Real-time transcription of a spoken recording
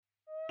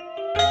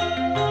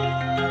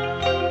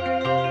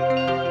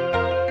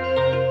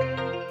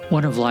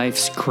One of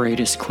life's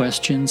greatest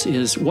questions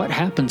is what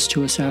happens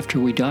to us after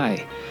we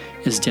die?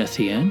 Is death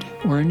the end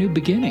or a new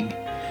beginning?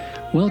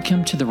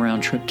 Welcome to the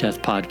Round Trip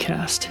Death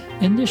Podcast.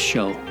 In this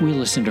show, we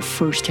listen to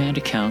first-hand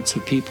accounts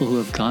of people who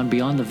have gone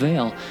beyond the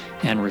veil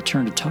and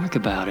return to talk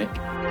about it.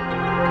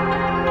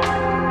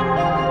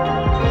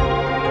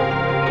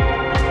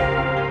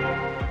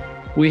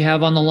 We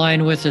have on the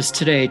line with us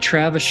today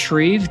Travis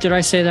Shreve. Did I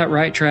say that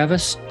right,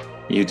 Travis?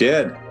 You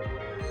did.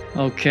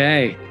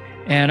 Okay.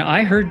 And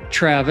I heard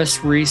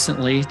Travis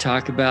recently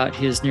talk about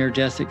his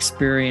near-death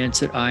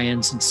experience at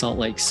IONS in Salt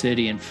Lake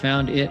City and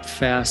found it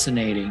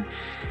fascinating.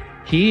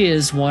 He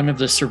is one of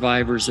the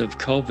survivors of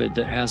COVID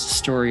that has a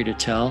story to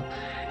tell.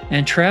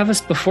 And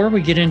Travis, before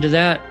we get into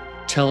that,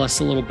 tell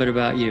us a little bit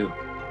about you.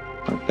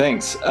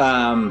 Thanks.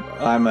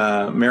 I'm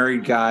a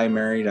married guy.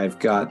 I've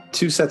got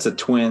two sets of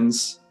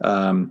twins,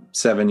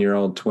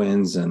 7-year-old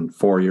twins and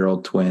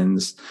 4-year-old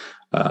twins.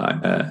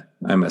 I'm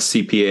a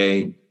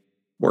CPA,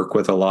 work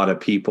with a lot of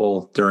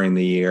people during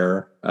the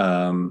year.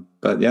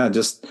 But yeah,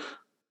 just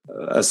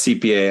a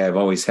CPA. I've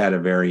always had a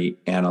very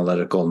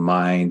analytical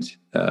mind.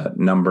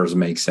 Numbers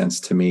make sense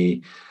to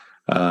me.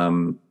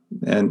 And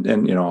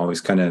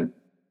always kind of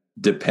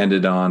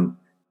depended on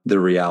the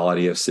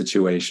reality of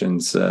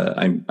situations.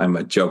 I'm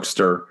a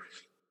jokester.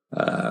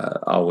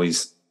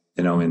 Always,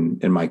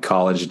 in my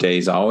college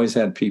days, I always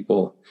had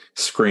people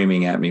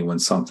screaming at me when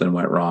something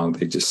went wrong.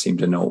 They just seemed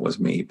to know it was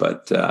me.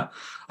 But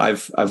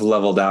I've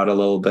leveled out a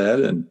little bit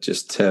and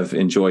just have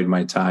enjoyed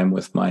my time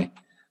with my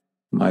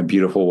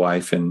beautiful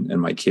wife and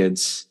my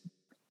kids.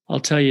 I'll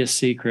tell you a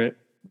secret.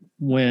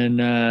 When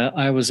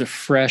I was a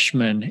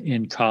freshman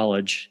in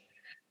college,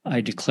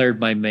 I declared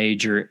my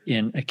major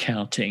in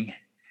accounting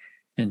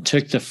and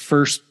took the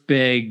first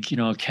big,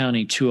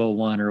 accounting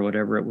 201 or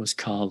whatever it was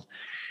called,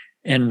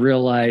 and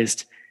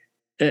realized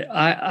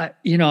I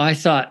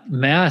thought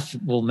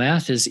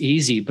math is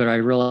easy, but I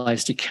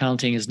realized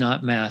accounting is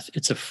not math.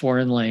 It's a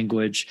foreign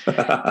language.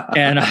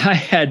 And I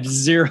had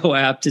zero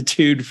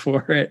aptitude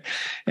for it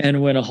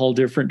and went a whole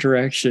different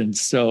direction.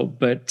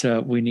 But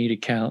we need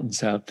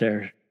accountants out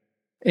there.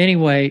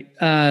 Anyway,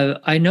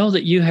 I know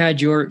that you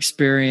had your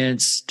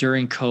experience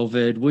during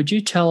COVID. Would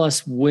you tell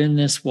us when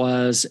this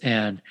was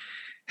and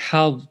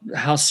how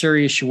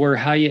serious you were,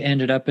 how you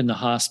ended up in the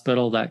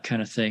hospital, that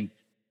kind of thing?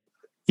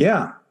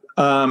 Yeah.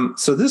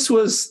 So this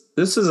was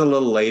a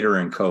little later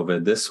in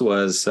COVID. This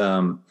was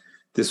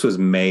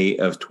May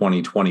of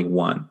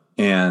 2021,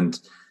 and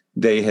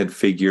they had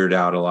figured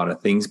out a lot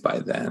of things by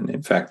then.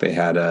 In fact, they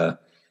had a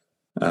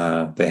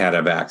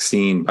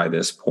vaccine by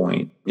this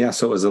point. Yeah.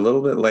 So it was a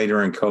little bit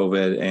later in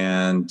COVID,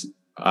 and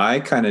I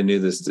kind of knew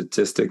the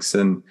statistics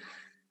and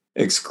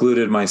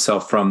excluded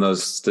myself from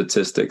those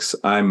statistics.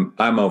 I'm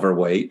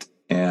overweight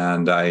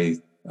and I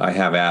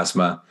have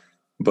asthma,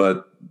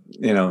 but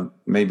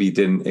maybe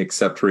didn't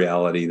accept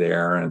reality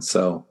there. And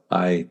so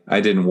I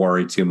didn't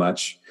worry too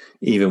much,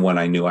 even when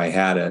I knew I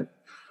had it.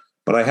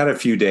 But I had a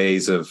few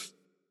days of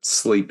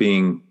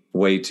sleeping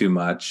way too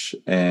much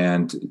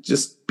and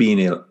just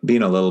being a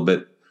little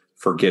bit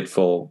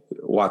forgetful,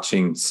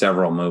 watching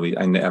several movies.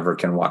 I never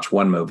can watch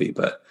one movie,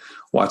 but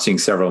watching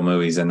several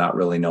movies and not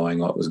really knowing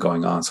what was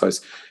going on. So I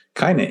was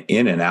kind of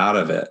in and out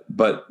of it,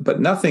 but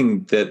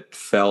nothing that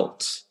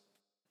felt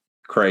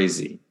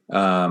crazy.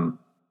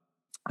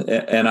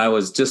 And I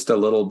was just a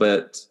little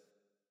bit,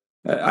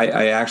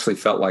 I actually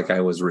felt like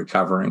I was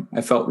recovering. I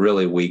felt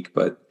really weak,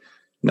 but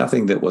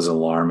nothing that was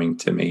alarming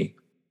to me.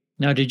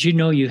 Now, did you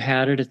know you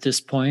had it at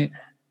this point?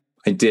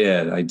 I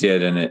did.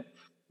 And it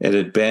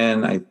had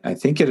been, I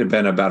think it had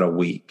been about a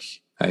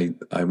week. I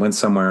went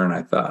somewhere and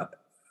I thought,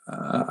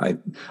 I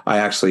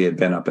actually had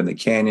been up in the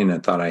canyon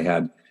and thought I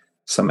had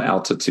some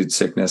altitude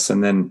sickness.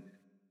 And then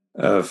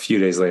a few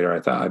days later, I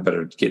thought I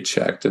better get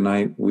checked.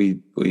 And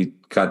we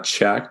got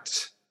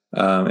checked.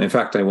 In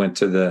fact, I went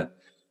to the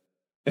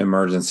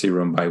emergency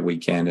room by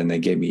weekend and they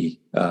gave me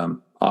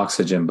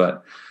oxygen,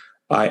 but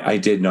I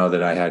did know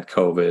that I had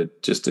COVID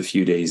just a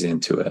few days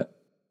into it.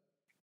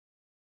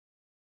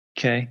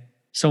 Okay.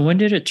 So when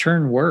did it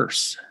turn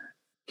worse?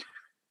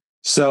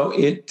 So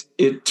it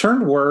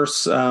turned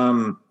worse. We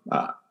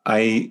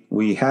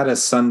had a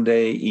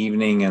Sunday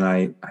evening and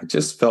I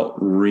just felt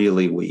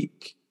really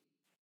weak,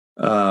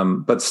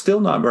 but still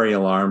not very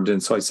alarmed.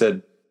 And so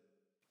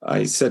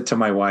I said to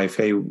my wife,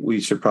 hey, we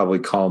should probably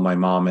call my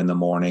mom in the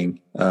morning.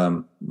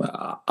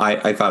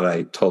 I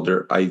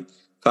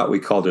thought we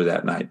called her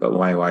that night, but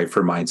my wife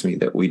reminds me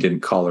that we didn't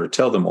call her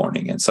till the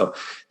morning. And so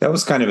that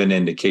was kind of an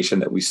indication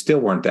that we still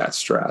weren't that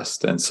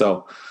stressed. And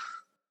so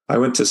I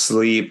went to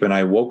sleep and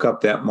I woke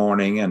up that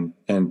morning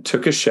and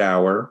took a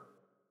shower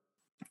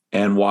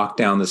and walked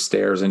down the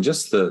stairs. And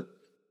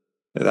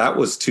that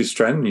was too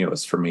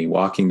strenuous for me,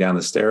 walking down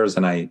the stairs.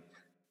 And I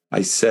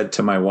said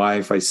to my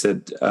wife,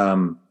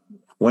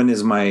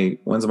 when's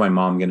my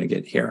mom going to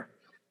get here?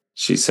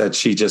 She said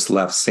she just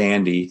left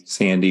Sandy.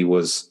 Sandy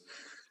was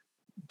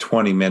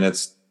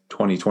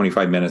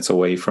 25 minutes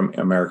away from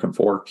American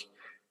Fork.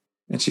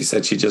 And she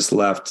said she just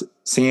left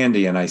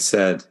Sandy. And I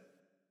said,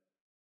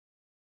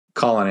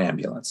 call an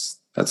ambulance.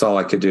 That's all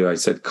I could do. I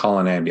said, call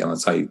an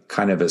ambulance. I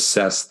kind of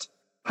assessed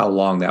how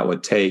long that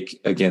would take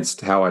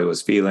against how I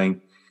was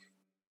feeling.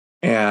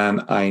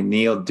 And I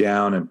kneeled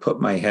down and put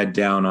my head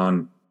down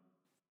on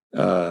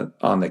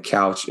the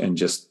couch and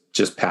just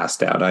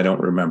passed out. I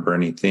don't remember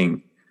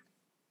anything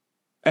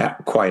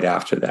quite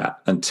after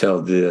that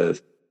until the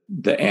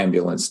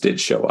ambulance did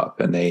show up,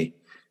 and they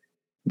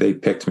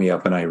picked me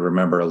up, and I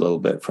remember a little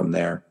bit from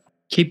there.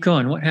 Keep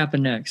going. What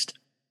happened next?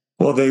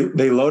 Well,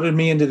 they loaded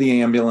me into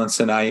the ambulance,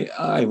 and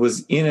I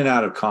was in and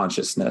out of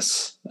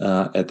consciousness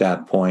at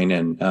that point.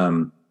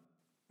 And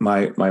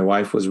my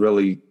wife was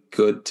really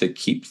good to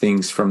keep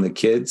things from the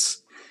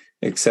kids,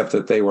 except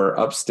that they were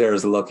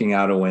upstairs looking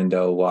out a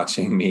window,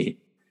 watching me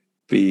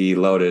be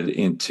loaded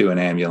into an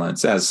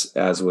ambulance,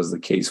 as was the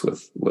case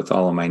with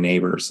all of my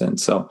neighbors. And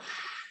so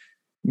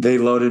they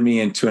loaded me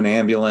into an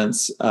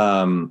ambulance,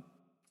 and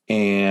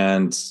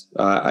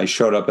I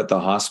showed up at the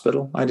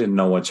hospital. I didn't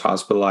know which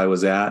hospital I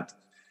was at.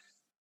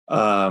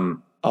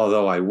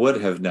 Although I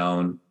would have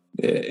known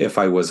if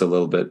I was a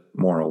little bit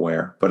more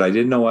aware, but I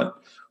didn't know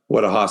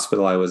what a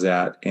hospital I was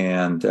at.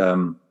 And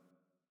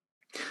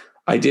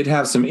I did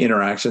have some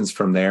interactions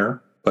from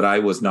there, but I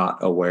was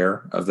not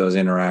aware of those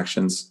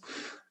interactions.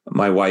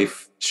 My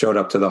wife showed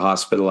up to the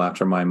hospital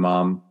after my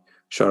mom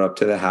showed up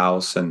to the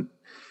house, and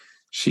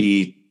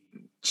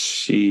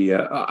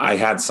I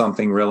had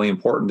something really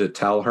important to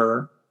tell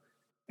her,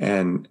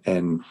 and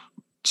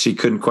she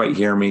couldn't quite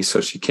hear me. So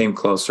she came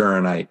closer,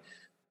 and I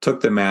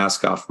took the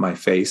mask off my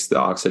face, the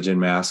oxygen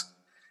mask,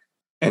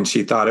 and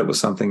she thought it was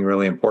something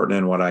really important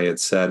in what I had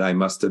said. I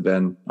must have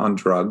been on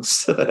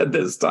drugs at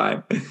this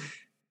time.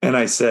 And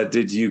I said,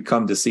 "Did you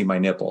come to see my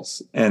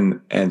nipples?"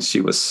 And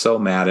she was so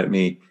mad at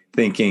me,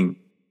 thinking,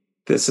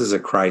 this is a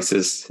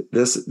crisis.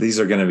 These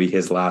are going to be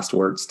his last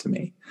words to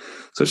me.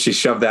 So she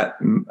shoved that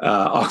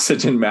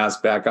oxygen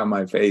mask back on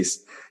my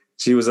face.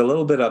 She was a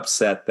little bit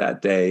upset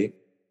that day.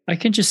 I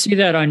can just see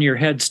that on your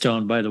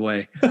headstone, by the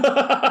way.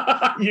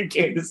 You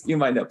came to see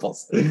my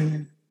nipples.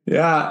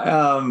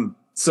 Yeah.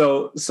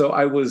 So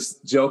I was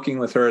joking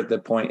with her at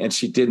that point, and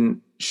she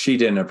didn't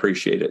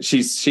appreciate it.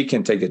 She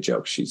can take a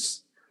joke.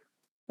 She's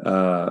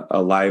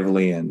a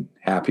lively and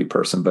happy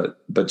person, but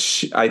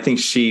I think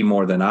she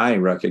more than I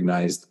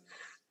recognized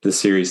the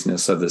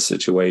seriousness of the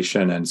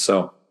situation. And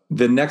so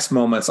the next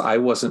moments I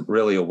wasn't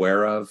really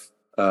aware of.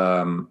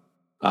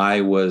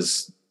 I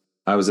was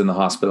in the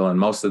hospital, and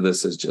most of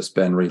this has just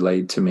been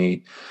relayed to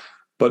me.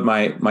 But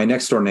my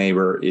next door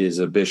neighbor is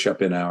a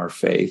bishop in our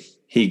faith.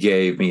 He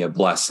gave me a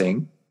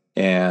blessing,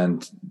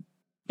 and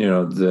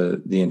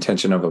the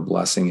intention of a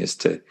blessing is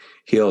to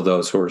heal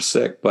those who are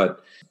sick,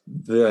 but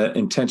the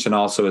intention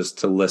also is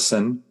to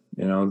listen,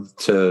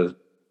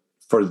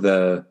 for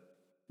the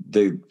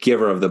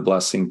giver of the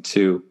blessing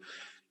to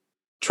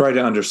try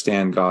to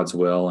understand God's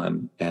will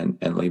and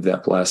leave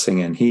that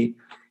blessing. And he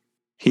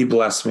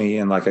blessed me.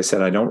 And like I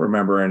said, I don't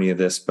remember any of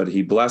this, but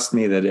he blessed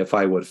me that if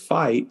I would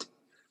fight,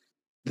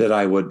 that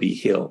I would be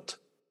healed,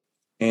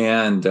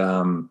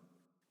 and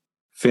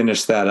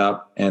finished that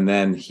up. And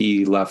then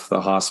he left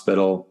the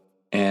hospital,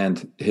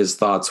 and his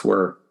thoughts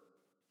were,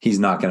 he's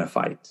not going to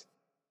fight.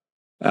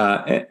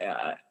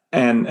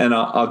 And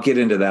I'll get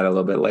into that a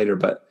little bit later,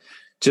 but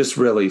just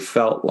really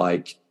felt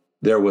like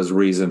there was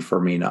reason for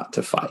me not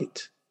to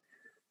fight.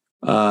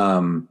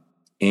 And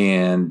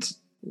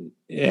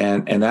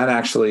that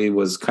actually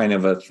was kind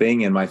of a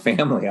thing in my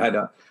family. I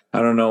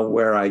don't know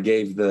where I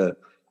gave the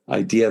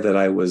idea that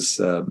I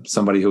was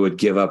somebody who would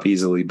give up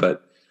easily,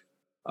 but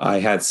I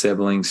had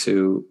siblings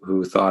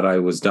who thought I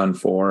was done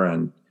for.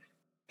 And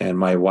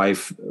my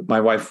wife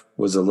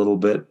was a little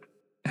bit,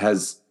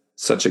 has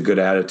such a good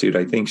attitude.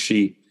 I think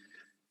she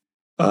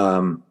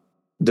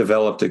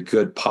developed a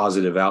good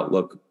positive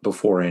outlook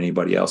before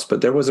anybody else, but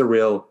there was a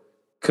real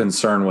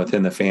concern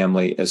within the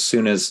family as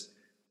soon as,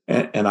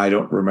 and I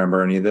don't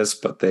remember any of this,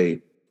 but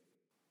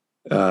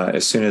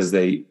as soon as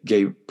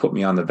they put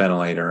me on the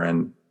ventilator,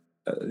 and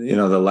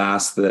the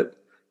last that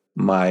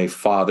my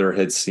father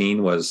had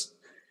seen was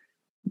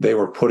they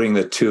were putting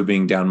the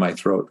tubing down my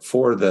throat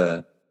for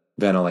the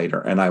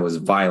ventilator, and I was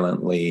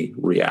violently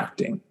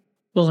reacting.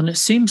 Well, and it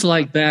seems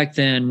like back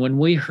then when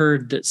we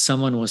heard that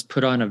someone was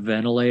put on a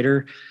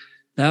ventilator,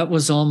 that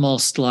was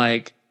almost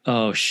like,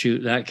 oh,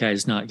 shoot, that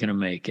guy's not going to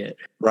make it.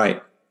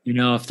 Right.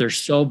 If they're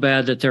so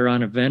bad that they're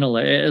on a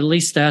ventilator, at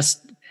least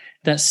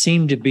that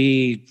seemed to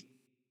be,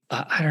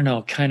 I don't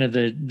know, kind of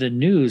the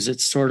news.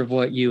 It's sort of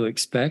what you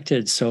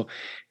expected. So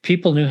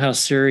people knew how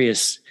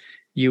serious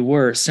you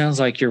were. It sounds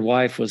like your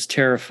wife was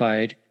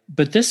terrified.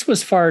 But this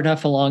was far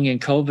enough along in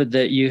COVID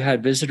that you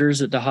had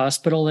visitors at the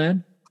hospital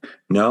then?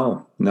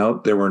 No,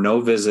 there were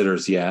no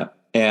visitors yet.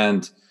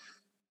 And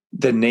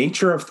the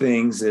nature of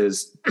things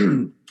is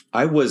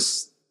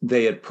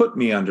they had put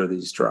me under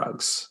these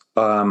drugs.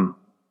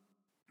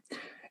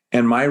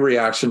 And my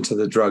reaction to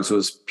the drugs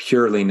was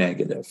purely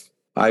negative.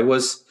 I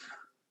was,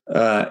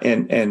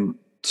 and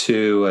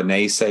to a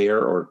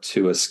naysayer or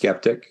to a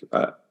skeptic,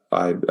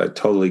 I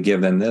totally give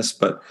them this,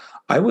 but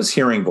I was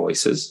hearing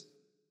voices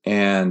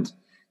and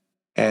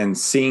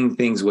seeing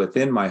things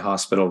within my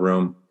hospital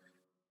room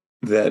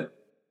that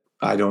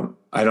I don't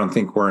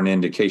think were an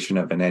indication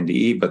of an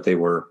NDE, but they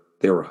were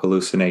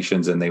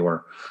hallucinations and they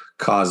were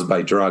caused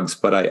by drugs.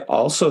 But I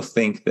also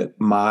think that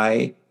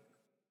my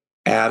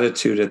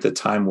attitude at the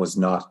time was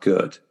not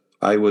good.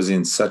 I was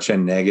in such a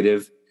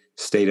negative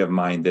state of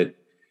mind that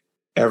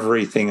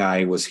everything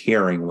I was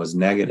hearing was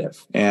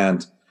negative.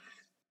 And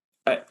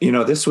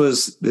this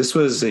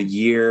was a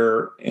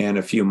year and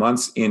a few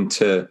months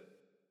into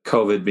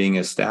COVID being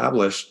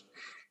established,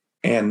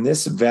 and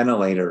this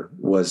ventilator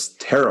was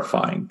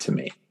terrifying to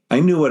me. I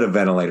knew what a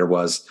ventilator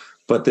was,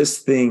 but this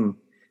thing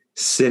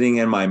sitting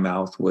in my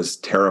mouth was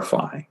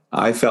terrifying.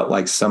 I felt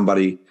like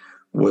somebody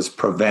was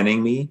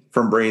preventing me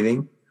from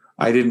breathing.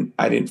 I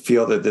didn't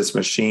feel that this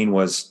machine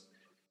was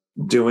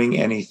doing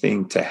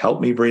anything to help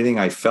me breathing.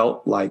 I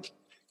felt like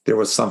there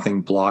was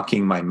something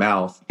blocking my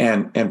mouth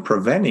and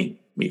preventing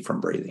me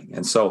from breathing.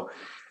 And so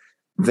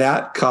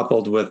that,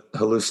 coupled with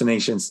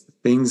hallucinations,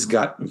 things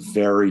got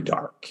very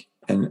dark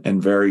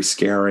and very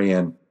scary.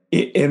 And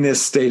in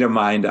this state of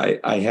mind,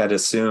 I had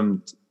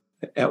assumed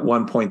at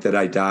one point that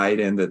I died,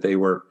 and that they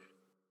were,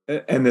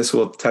 and this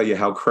will tell you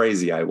how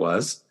crazy I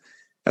was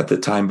at the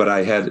time, but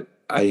I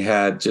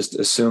had just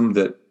assumed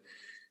that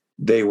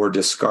they were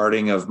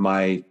discarding of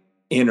my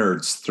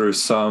innards through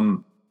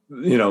some,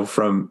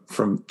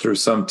 from through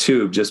some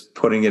tube, just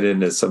putting it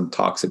into some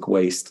toxic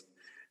waste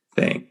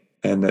thing.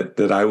 And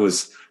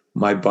that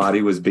my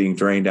body was being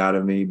drained out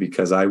of me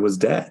because I was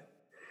dead.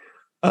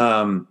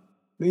 Not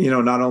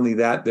only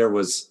that,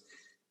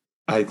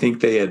 I think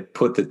they had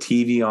put the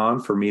TV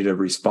on for me to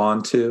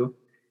respond to.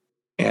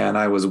 And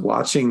I was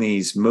watching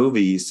these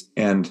movies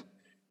and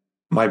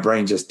my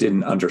brain just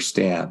didn't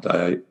understand.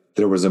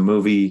 There was a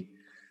movie,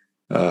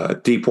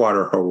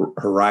 Deepwater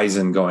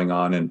Horizon, going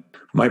on, and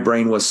my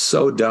brain was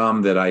so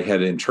dumb that I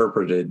had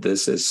interpreted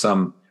this as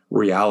some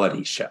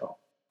reality show.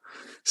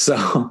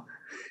 So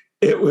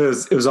it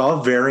was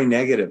all very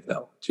negative,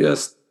 though,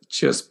 just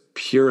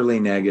purely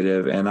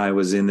negative. And I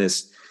was in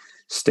this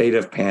state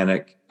of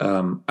panic.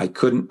 I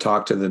couldn't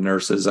talk to the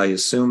nurses. I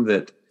assumed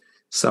that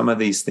some of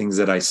these things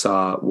that I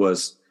saw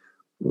was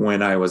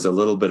when I was a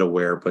little bit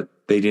aware, but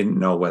they didn't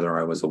know whether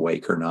I was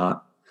awake or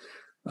not.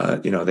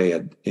 They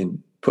had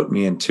put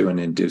me into an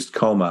induced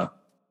coma.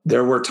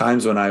 There were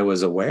times when I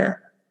was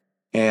aware,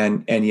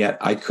 and yet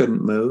I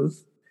couldn't move.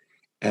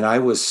 And I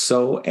was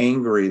so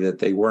angry that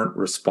they weren't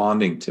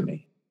responding to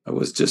me. I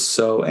was just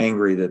so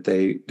angry that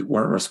they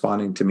weren't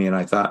responding to me. And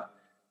I thought,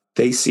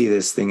 they see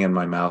this thing in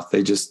my mouth.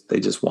 They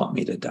just want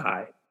me to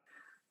die.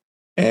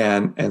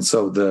 And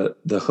so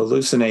the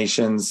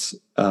hallucinations,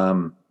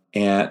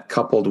 and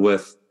coupled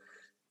with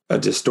a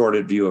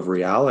distorted view of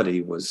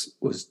reality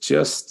was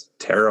just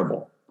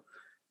terrible,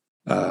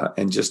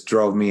 and just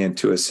drove me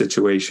into a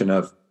situation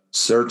of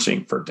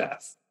searching for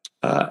death.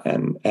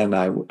 And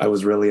I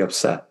was really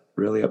upset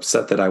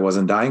that I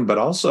wasn't dying, but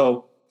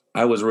also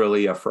I was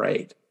really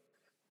afraid.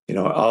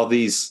 All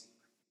these,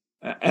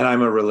 and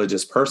I'm a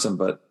religious person,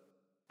 but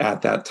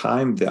at that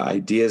time, the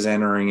ideas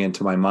entering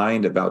into my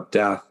mind about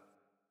death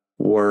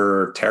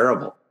were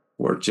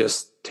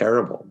just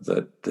terrible.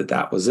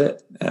 That was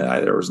it.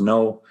 And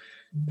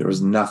there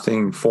was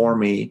nothing for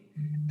me,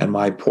 and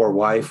my poor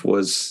wife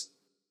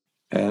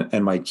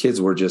and my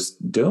kids were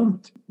just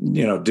doomed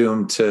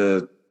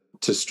to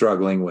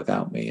struggling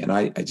without me. And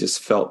I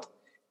just felt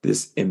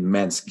this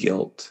immense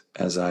guilt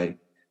as I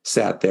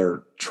sat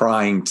there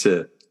trying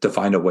to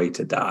find a way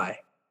to die.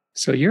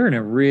 So you're in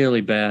a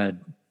really bad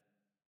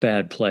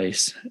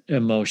place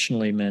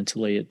emotionally,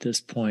 mentally at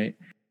this point.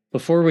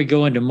 Before we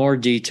go into more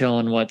detail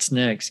on what's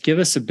next, give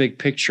us a big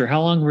picture.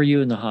 How long were you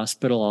in the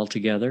hospital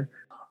altogether?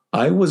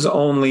 I was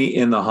only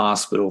in the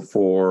hospital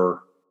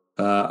for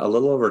a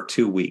little over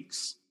 2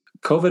 weeks.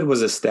 COVID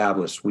was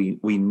established. We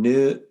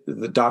knew,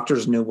 the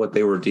doctors knew what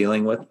they were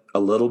dealing with a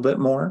little bit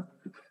more.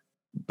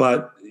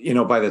 But,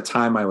 by the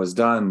time I was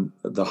done,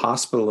 the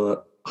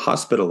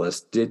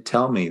hospitalist did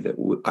tell me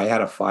that I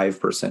had a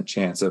 5%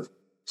 chance of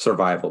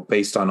survival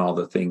based on all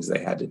the things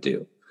they had to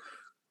do.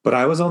 But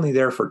I was only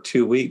there for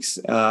 2 weeks.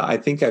 I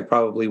think I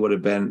probably would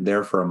have been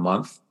there for a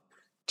month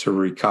to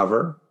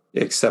recover,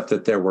 except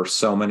that there were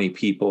so many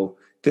people.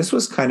 This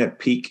was kind of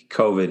peak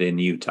COVID in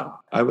Utah.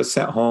 I was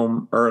sent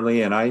home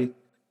early, and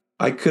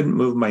I couldn't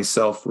move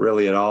myself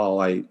really at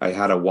all. I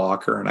had a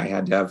walker, and I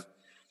had to have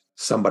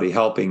somebody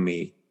helping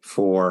me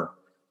for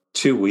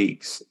 2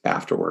 weeks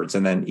afterwards.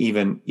 And then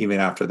even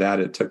after that,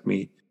 it took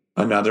me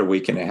another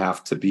week and a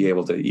half to be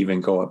able to even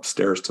go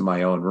upstairs to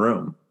my own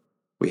room.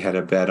 We had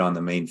a bed on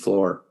the main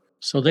floor.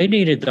 So they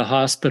needed the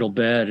hospital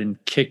bed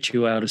and kicked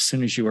you out as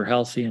soon as you were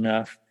healthy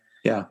enough.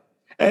 Yeah.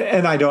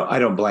 And I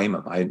don't blame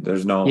them.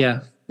 There's no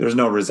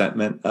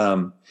resentment.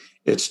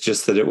 It's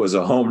just that it was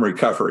a home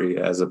recovery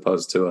as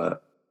opposed to a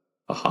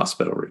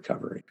hospital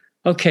recovery.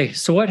 Okay.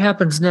 So what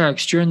happens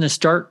next? You're in this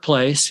dark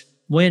place.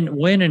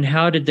 When and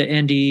how did the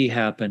NDE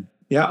happen?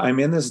 Yeah, I'm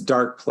in this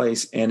dark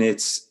place, and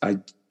I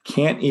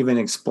can't even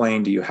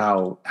explain to you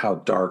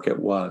how dark it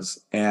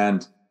was.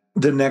 And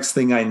the next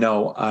thing I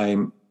know,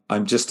 I'm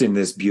just in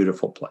this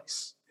beautiful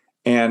place.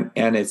 And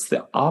it's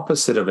the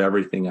opposite of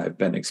everything I've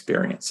been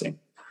experiencing.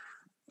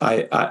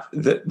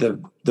 The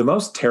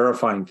most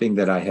terrifying thing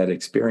that I had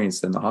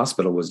experienced in the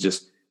hospital was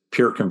just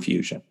pure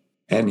confusion.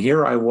 And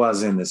here I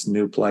was in this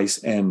new place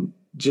and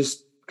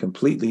just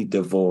completely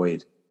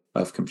devoid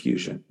of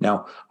confusion.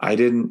 Now, I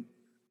don't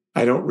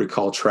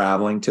recall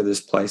traveling to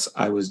this place.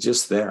 I was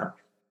just there.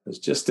 I was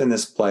just in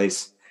this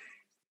place.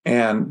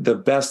 And the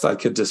best I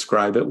could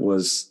describe it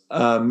was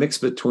a mix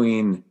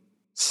between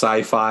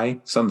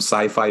some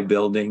sci-fi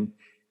building,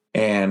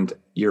 and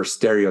your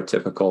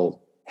stereotypical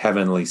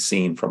heavenly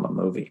scene from a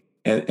movie.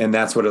 And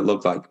that's what it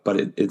looked like. But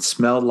it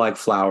smelled like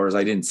flowers.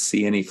 I didn't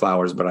see any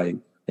flowers, but I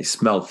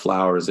smelled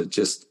flowers. It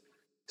just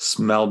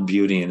smelled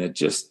beauty. And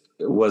it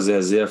was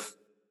as if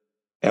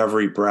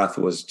every breath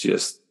was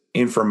just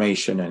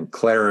information and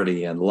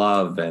clarity and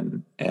love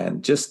and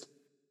just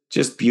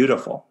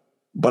beautiful.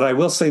 But I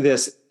will say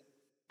this,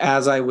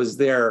 as I was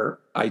there,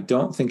 I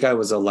don't think I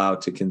was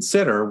allowed to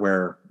consider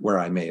where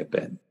I may have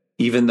been.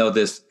 Even though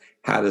this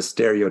had a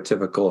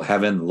stereotypical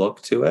heaven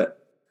look to it,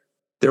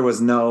 there was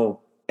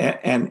no,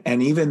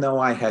 and even though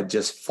I had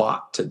just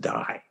fought to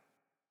die,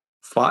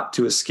 fought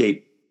to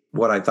escape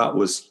what I thought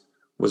was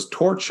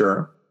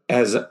torture,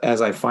 as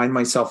I find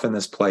myself in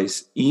this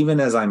place,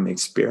 even as I'm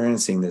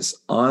experiencing this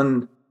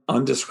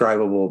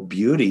indescribable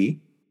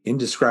beauty,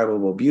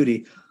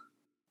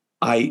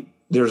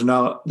 there's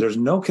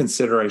no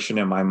consideration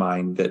in my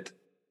mind that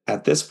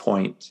at this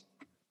point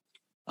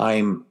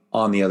I'm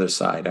on the other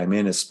side. I'm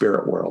in a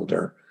spirit world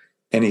or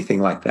anything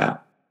like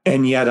that.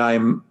 And yet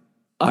I'm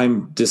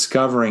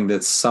discovering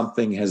that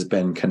something has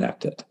been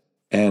connected.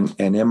 And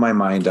in my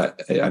mind,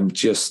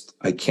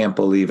 I can't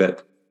believe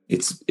it.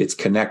 It's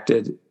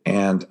connected,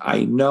 and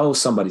I know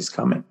somebody's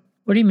coming.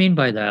 What do you mean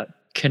by that?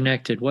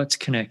 Connected? What's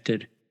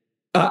connected?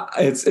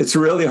 It's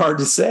really hard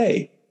to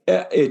say.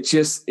 It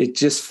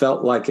just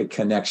felt like a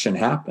connection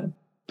happened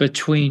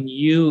Between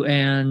you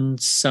and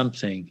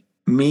something.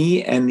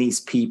 Me and these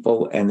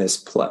people and this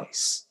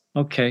place.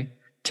 Okay.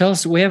 Tell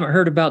us, we haven't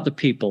heard about the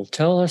people.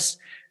 Tell us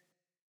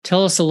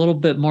a little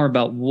bit more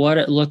about what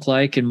it looked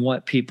like and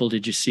what people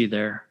did you see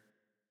there?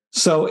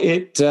 So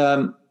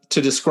to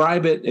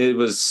describe it, it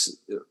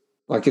was,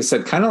 like I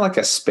said, kind of like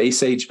a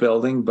space age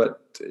building. But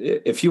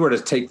if you were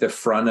to take the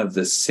front of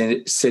the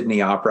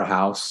Sydney Opera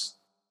House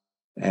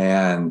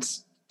and,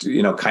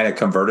 kind of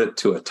convert it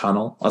to a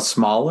tunnel, it's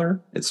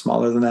smaller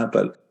than that,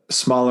 but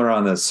smaller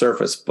on the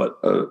surface, but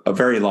a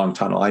very long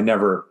tunnel. I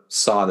never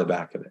saw the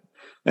back of it.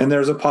 And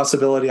there's a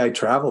possibility I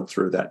traveled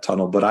through that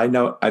tunnel, but I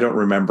don't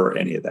remember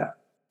any of that.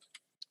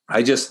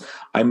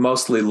 I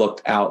mostly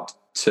looked out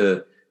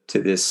to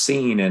this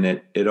scene, and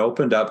it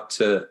opened up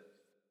to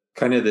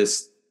kind of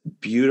this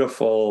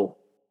beautiful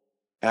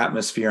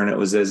atmosphere. And it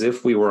was as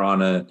if we were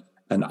on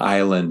an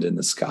island in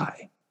the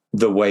sky,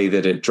 the way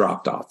that it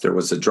dropped off. There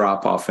was a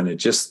drop off, and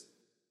it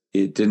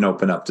didn't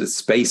open up to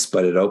space,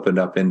 but it opened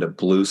up into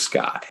blue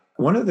sky.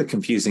 One of the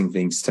confusing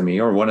things to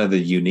me, or one of the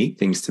unique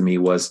things to me,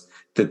 was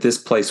that this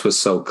place was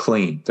so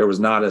clean. There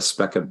was not a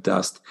speck of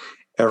dust.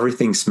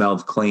 Everything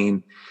smelled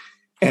clean.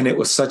 And it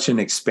was such an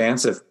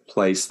expansive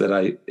place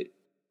that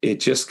it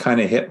just kind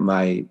of hit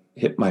my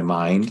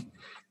mind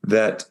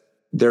that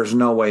there's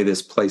no way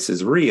this place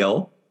is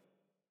real,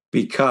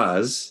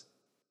 because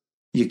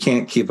you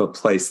can't keep a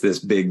place this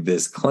big,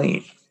 this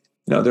clean.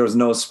 There was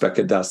no speck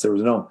of dust. There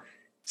was no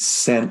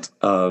scent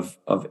of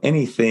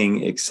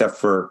anything except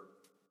for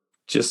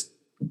just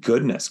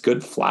goodness,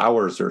 good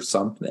flowers or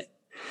something.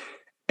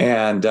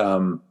 And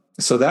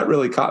so that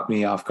really caught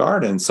me off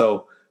guard. And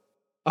so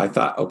I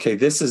thought, okay,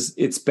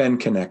 it's been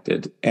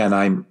connected, and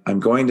I'm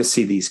going to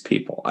see these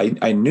people.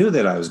 I knew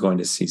that I was going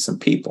to see some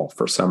people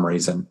for some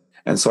reason.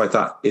 And so I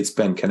thought, it's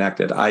been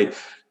connected. I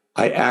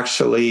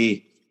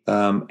actually,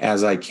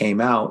 as I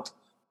came out,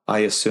 I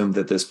assumed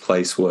that this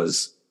place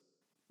was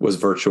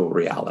virtual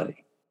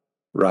reality,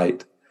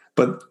 right?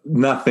 But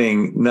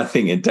nothing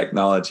in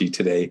technology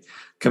today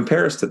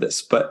compares to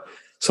this. But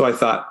so I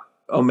thought,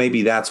 oh,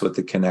 maybe that's what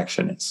the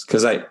connection is.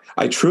 Because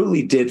I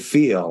truly did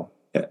feel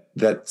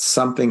that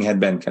something had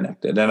been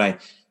connected. And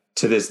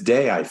to this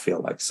day, I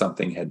feel like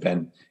something had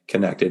been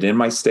connected. In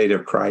my state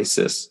of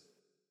crisis,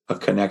 a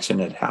connection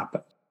had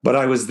happened. But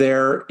I was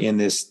there in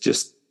this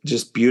just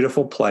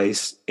beautiful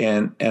place.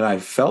 And I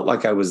felt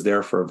like I was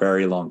there for a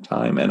very long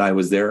time. And I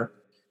was there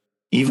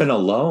even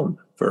alone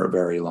for a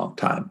very long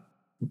time.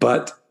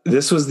 But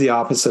this was the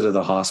opposite of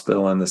the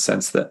hospital, in the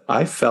sense that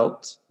I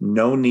felt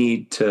no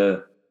need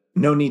to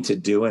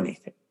do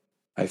anything.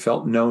 I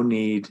felt no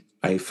need.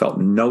 I felt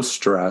no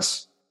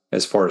stress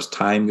as far as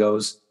time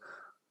goes.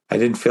 I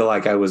didn't feel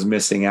like I was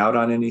missing out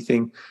on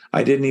anything.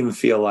 I didn't even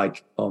feel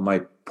like, oh,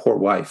 my poor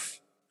wife,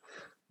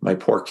 my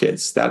poor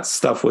kids. That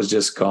stuff was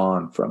just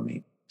gone from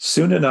me.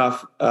 Soon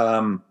enough,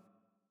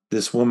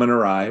 this woman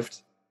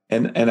arrived,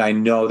 and I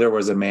know there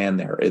was a man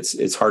there.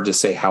 It's hard to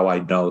say how I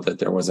know that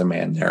there was a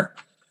man there,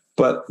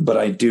 but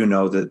I do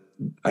know that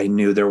I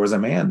knew there was a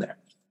man there.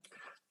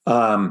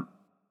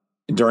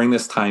 During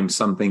this time,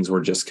 some things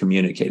were just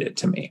communicated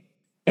to me.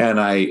 And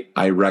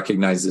I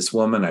recognized this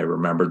woman. I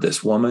remembered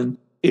this woman.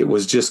 it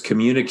was just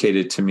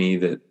communicated to me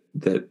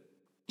that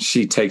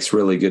she takes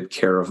really good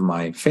care of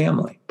my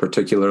family,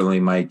 particularly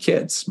my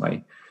kids,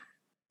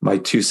 my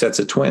two sets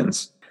of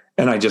twins.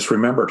 And I just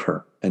remembered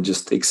her and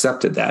just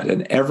accepted that.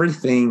 And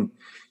everything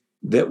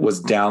that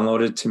was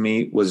downloaded to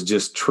me was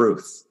just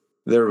truth.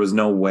 There was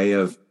no way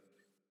of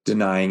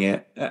denying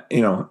it.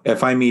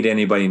 If I meet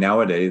anybody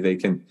nowadays, they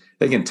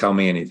can tell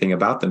me anything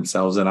about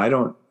themselves, and I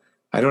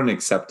don't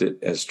accept it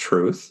as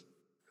truth.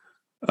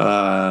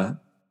 Somewhere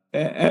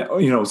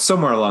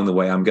along the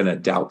way, I'm going to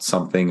doubt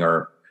something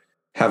or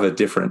have a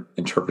different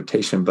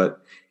interpretation,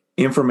 but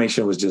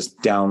information was just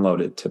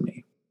downloaded to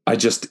me. I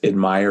just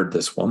admired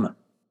this woman.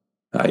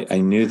 I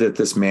knew that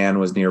this man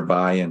was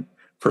nearby, and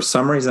for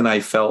some reason I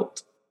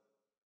felt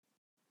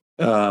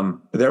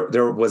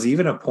there was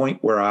even a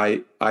point where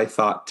I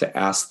thought to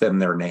ask them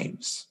their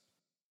names.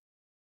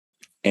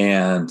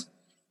 And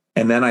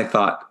then I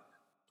thought,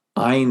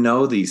 I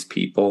know these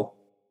people.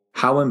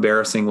 How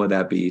embarrassing would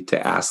that be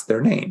to ask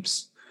their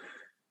names?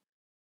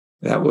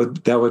 That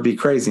would be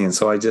crazy. And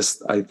so I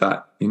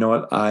thought, you know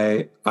what?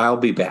 I'll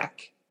be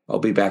back. I'll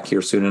be back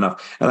here soon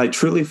enough. And I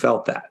truly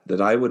felt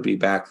that I would be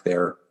back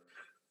there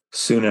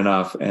soon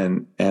enough,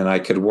 and I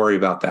could worry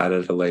about that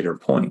at a later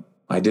point.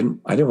 I didn't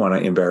want to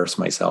embarrass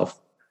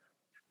myself.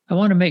 I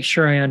want to make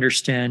sure I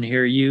understand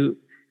here. You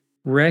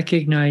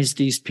recognized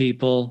these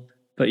people,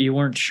 but you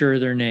weren't sure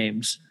their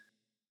names.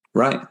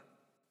 Right.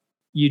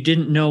 You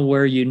didn't know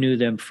where you knew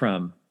them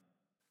from.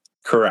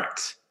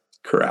 Correct.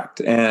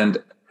 And,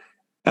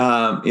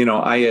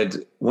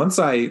 once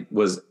I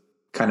was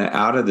kind of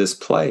out of this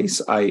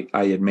place, I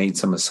had made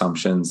some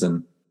assumptions,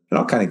 and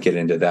I'll kind of get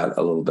into that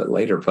a little bit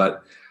later,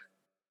 but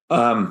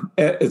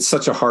it's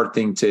such a hard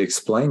thing to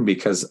explain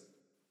because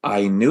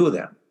I knew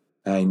them.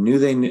 I knew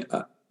they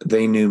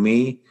knew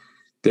me.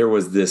 There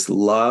was this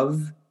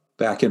love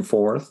back and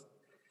forth.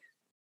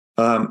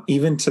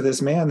 Even to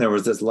this man, there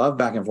was this love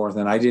back and forth,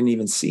 and I didn't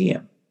even see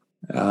him.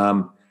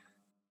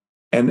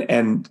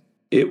 And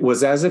it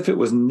was as if it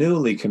was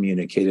newly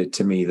communicated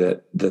to me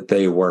that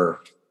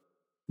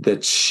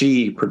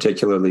she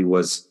particularly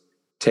was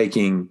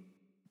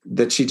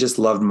that she just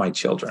loved my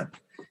children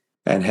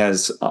and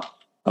has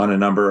on a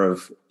number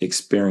of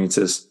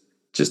experiences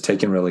just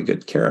taken really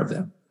good care of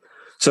them.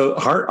 So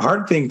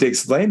hard thing to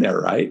explain there,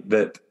 right?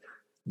 That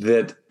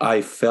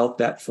I felt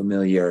that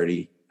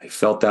familiarity. I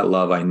felt that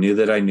love. I knew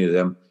that I knew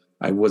them.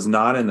 I was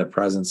not in the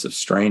presence of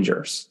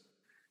strangers.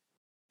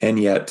 And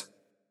yet,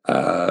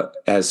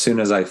 as soon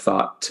as I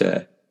thought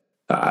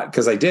I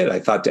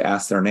thought to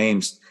ask their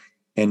names.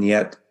 And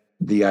yet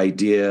the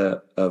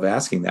idea of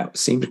asking that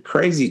seemed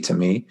crazy to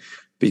me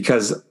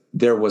because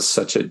there was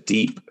such a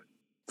deep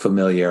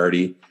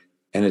familiarity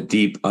and a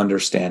deep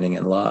understanding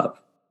and love.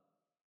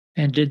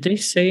 And did they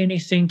say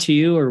anything to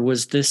you, or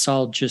was this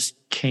all just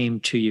came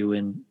to you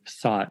in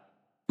thought?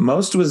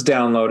 Most was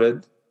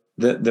downloaded.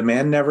 The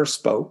man never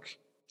spoke.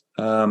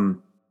 Never.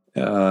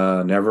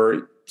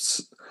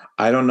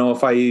 I don't know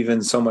if I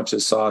even so much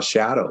as saw a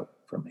shadow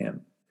from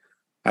him.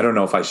 I don't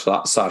know if I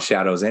saw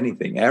shadows,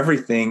 anything.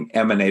 Everything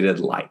emanated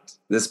light.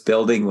 This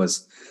building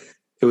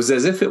it was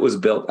as if it was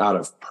built out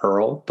of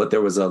pearl, but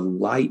there was a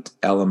light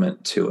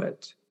element to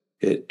it.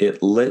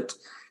 It lit,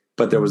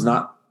 but there was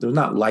not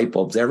light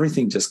bulbs.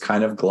 Everything just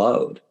kind of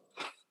glowed,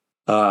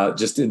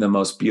 just in the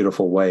most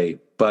beautiful way.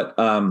 But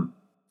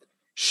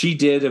she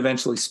did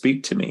eventually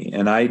speak to me,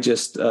 and I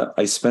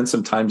spent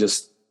some time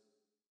just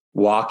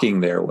walking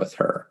there with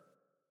her.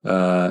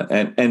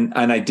 And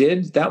I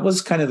did. That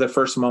was kind of the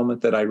first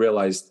moment that I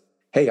realized,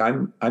 hey,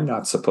 I'm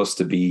not supposed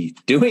to be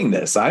doing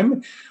this.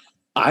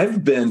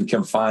 I've been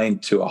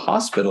confined to a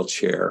hospital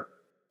chair,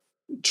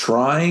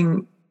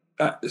 trying.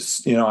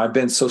 I've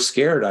been so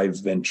scared.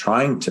 I've been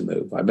trying to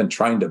move. I've been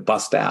trying to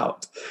bust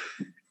out,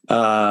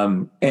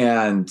 and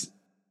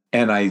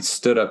I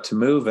stood up to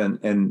move,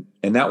 and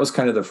that was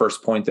kind of the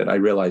first point that I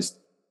realized,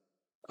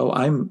 oh,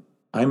 I'm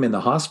in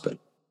the hospital.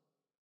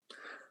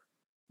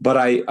 But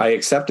I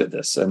accepted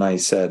this, and I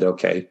said,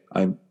 okay,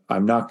 I'm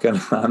not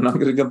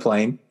gonna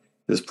complain.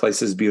 This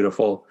place is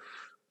beautiful,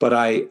 but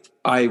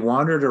I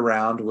wandered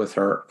around with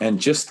her and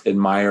just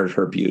admired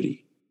her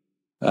beauty.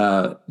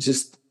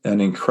 Just an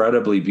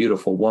incredibly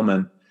beautiful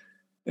woman,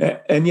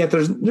 and yet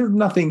there's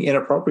nothing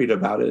inappropriate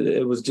about it.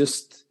 It was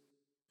just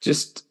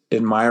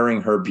admiring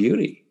her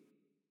beauty.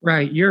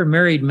 Right, you're a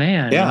married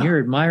man, and you're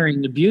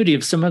admiring the beauty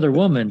of some other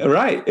woman.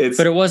 Right,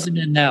 but it wasn't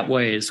in that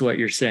way, is what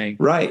you're saying.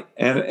 Right,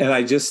 and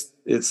I just,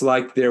 it's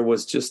like there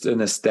was just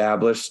an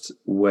established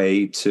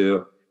way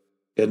to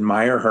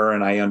admire her,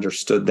 and I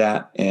understood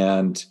that,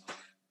 and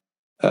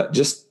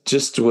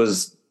just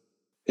was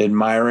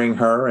admiring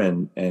her,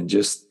 and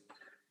just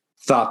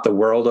thought the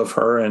world of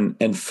her,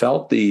 and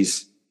felt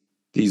these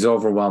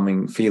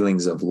overwhelming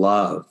feelings of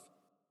love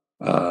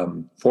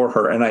for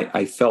her. And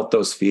I felt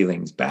those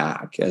feelings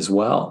back as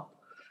well.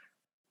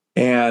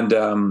 And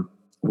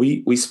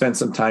we spent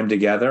some time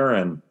together,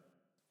 and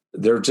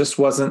there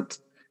wasn't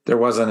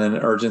an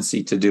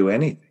urgency to do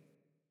anything.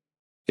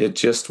 It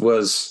just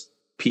was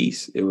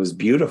peace. It was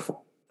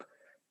beautiful.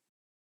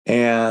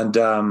 And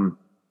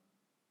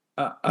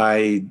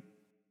I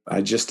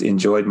just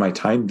enjoyed my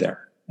time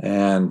there,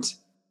 and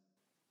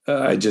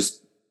I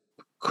just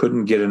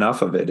couldn't get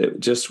enough of it. It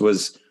just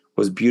was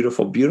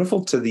beautiful,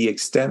 beautiful to the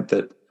extent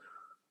that,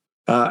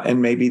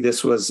 and maybe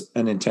this was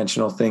an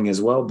intentional thing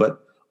as well,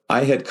 but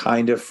I had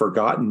kind of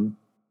forgotten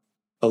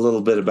a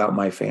little bit about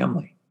my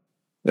family.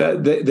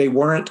 They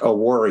weren't a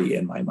worry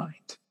in my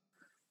mind.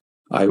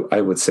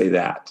 I would say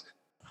that.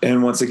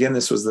 And once again,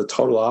 this was the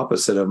total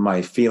opposite of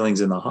my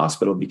feelings in the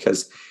hospital,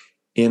 because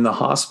in the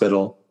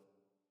hospital,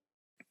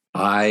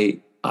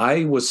 I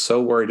was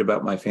so worried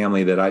about my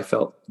family that I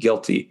felt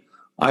guilty.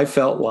 I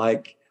felt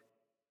like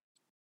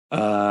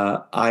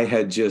I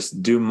had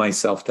just doomed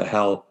myself to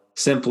hell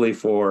simply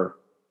for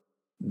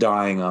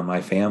dying on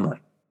my family.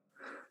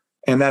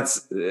 And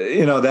that's,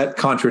 that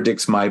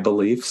contradicts my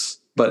beliefs,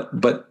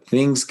 but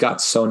things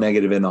got so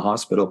negative in the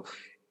hospital,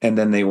 and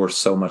then they were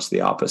so much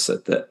the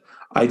opposite, that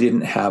I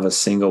didn't have a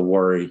single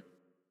worry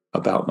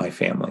about my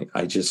family.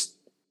 I just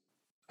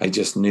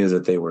knew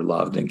that they were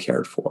loved and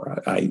cared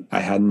for. I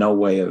had no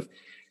way of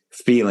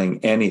feeling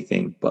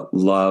anything but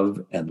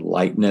love and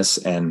lightness.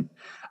 And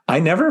I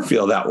never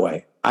feel that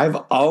way. I've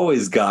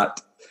always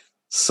got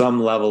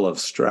some level of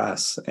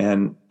stress.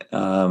 And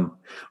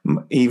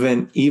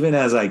even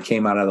as I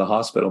came out of the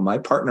hospital, my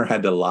partner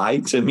had to lie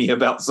to me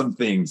about some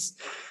things.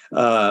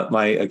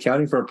 My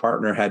accounting firm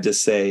partner had to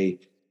say,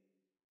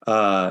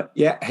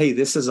 yeah, hey,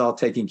 this is all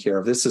taken care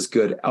of. This is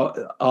good.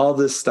 All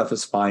this stuff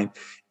is fine.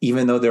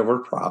 Even though there were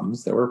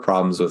problems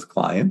with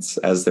clients,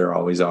 as there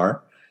always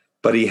are,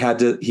 but he had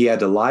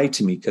to lie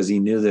to me because he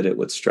knew that it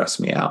would stress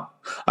me out.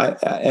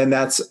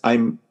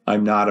 I'm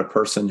not a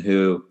person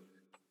who,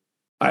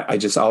 I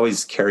just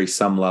always carry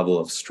some level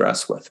of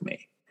stress with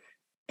me.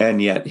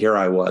 And yet here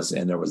I was,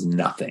 and there was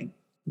nothing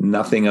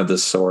of the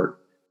sort,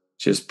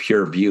 just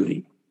pure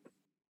beauty.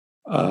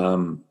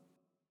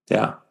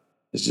 Yeah,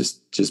 it's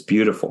just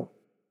beautiful.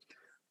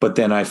 But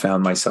then I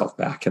found myself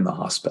back in the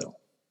hospital.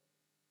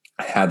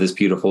 I had this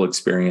beautiful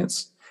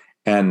experience,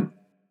 and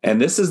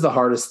this is the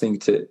hardest thing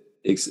to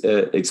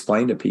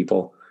explain to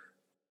people.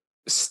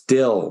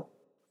 Still,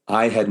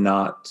 I had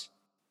not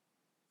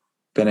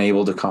been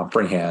able to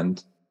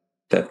comprehend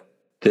that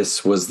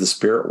this was the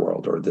spirit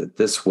world, or that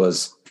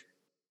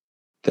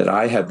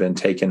I had been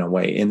taken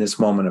away in this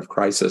moment of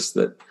crisis,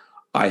 that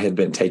I had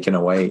been taken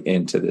away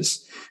into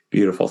this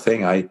beautiful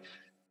thing.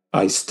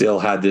 I still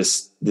had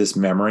this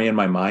memory in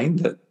my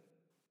mind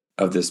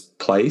of this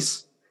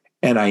place.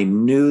 And I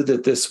knew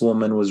that this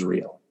woman was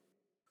real.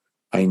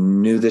 I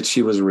knew that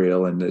she was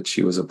real and that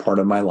she was a part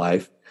of my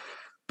life.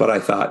 But I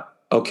thought,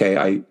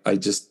 okay, I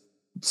just,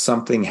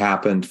 something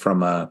happened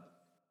from a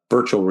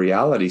virtual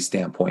reality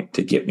standpoint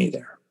to get me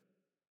there.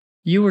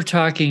 You were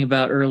talking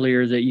about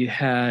earlier that you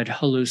had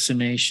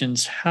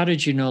hallucinations. How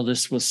did you know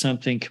this was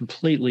something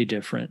completely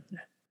different?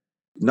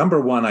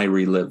 Number one, I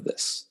relived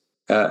this.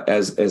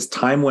 As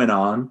time went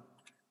on,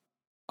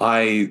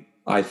 I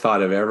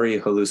thought of every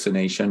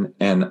hallucination,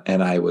 and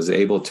I was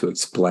able to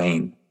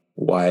explain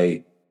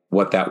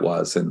what that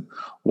was and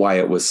why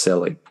it was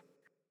silly.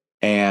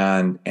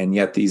 And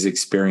yet these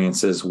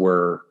experiences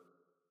were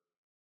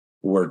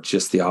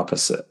just the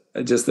opposite.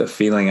 Just a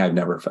feeling I've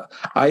never felt.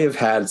 I have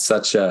had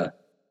such a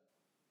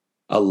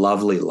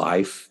lovely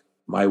life.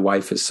 My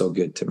wife is so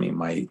good to me.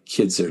 My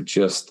kids are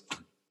just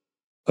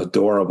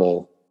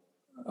adorable.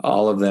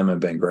 All of them have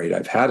been great.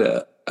 I've had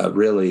a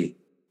really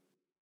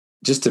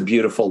just a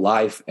beautiful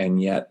life.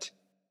 And yet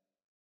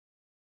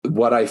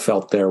what I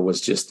felt there was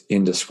just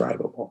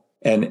indescribable.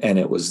 And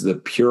it was the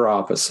pure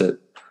opposite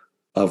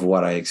of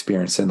what I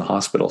experienced in the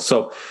hospital.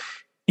 So,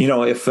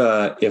 if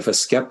a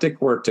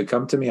skeptic were to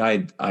come to me,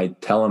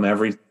 I'd tell them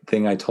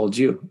everything I told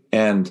you.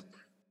 And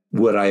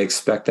would I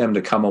expect them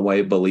to come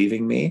away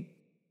believing me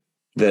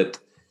that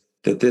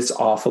this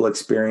awful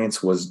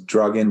experience was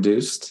drug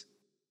induced,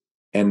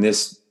 and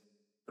this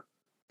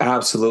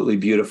absolutely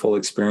beautiful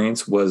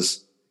experience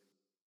was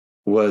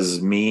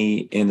me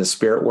in the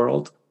spirit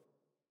world,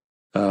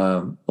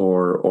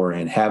 or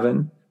in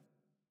heaven?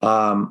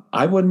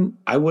 I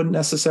wouldn't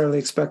necessarily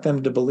expect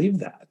them to believe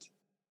that.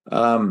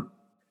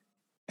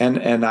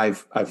 And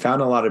I've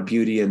found a lot of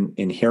beauty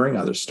in hearing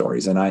other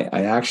stories. And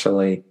I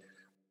actually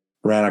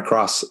ran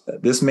across,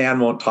 this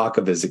man won't talk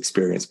of his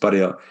experience, but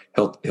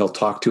he'll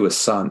talk to his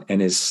son,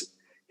 and his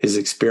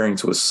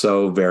experience was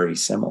so very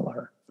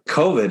similar.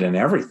 COVID and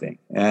everything.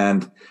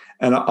 And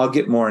I'll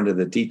get more into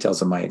the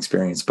details of my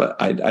experience, but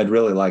I'd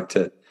really like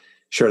to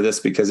share this,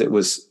 because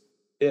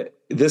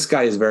this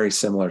guy is very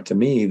similar to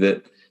me,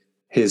 that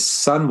his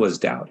son was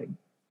doubting.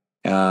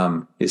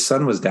 His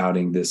son was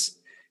doubting this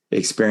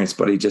experience,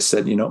 but he just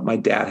said, my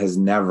dad would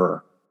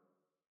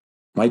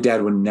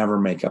never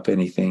make up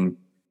anything.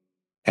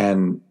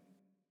 And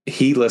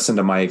he listened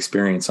to my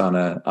experience on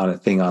a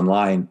thing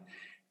online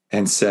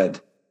and said,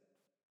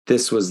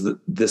 this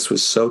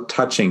was so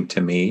touching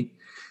to me,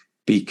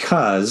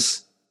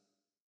 because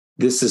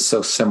this is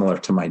so similar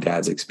to my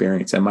dad's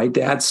experience. And my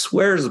dad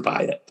swears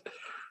by it.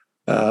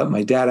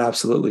 My dad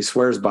absolutely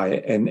swears by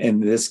it.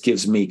 And this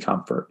gives me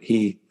comfort.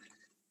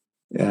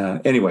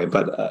 Anyway,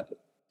 but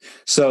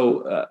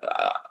So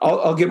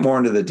I'll get more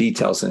into the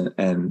details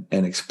and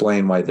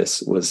explain why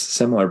this was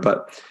similar.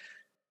 But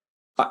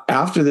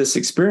after this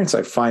experience,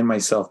 I find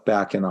myself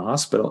back in the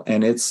hospital,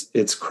 and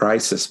it's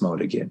crisis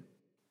mode again.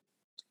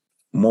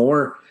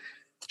 More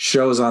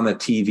shows on the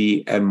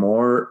TV and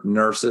more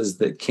nurses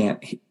that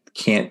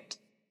can't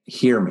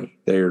hear me.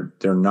 They're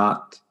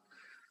not.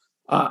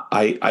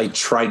 I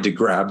tried to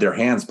grab their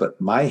hands, but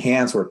my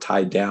hands were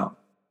tied down.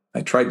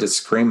 I tried to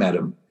scream at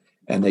them,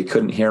 and they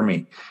couldn't hear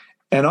me.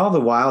 And all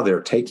the while, they're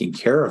taking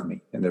care of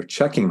me and they're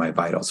checking my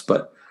vitals.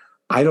 But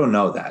I don't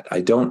know that. I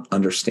don't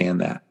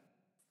understand that.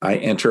 I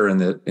enter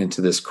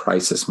into this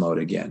crisis mode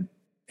again,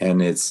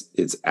 and it's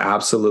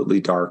absolutely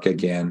dark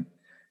again.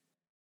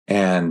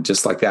 And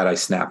just like that, I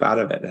snap out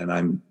of it, and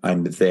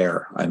I'm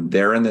there. I'm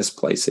there in this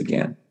place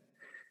again,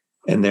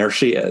 and there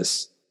she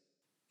is,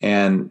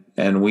 and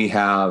we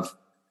have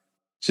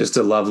just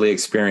a lovely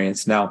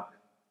experience. Now,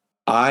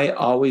 I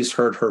always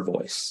heard her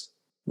voice.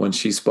 When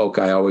she spoke,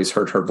 I always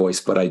heard her voice,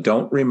 but I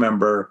don't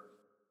remember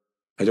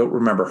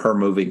her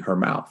moving her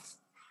mouth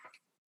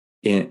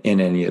in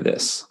any of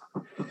this.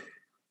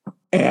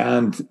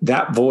 And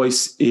that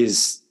voice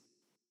is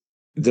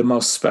the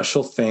most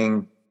special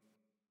thing.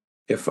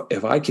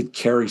 If I could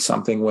carry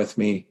something with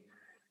me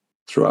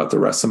throughout the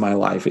rest of my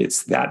life,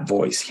 it's that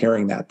voice,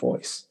 hearing that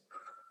voice.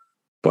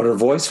 But her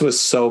voice was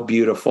so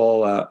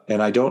beautiful,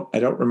 and I don't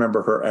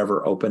remember her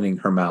ever opening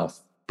her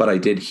mouth, but I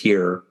did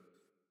hear.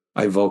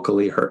 I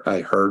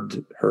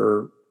heard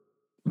her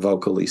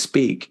vocally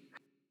speak,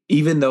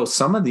 even though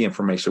some of the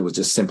information was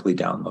just simply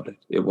downloaded.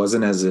 It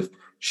wasn't as if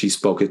she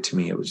spoke it to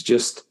me. It was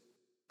just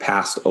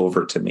passed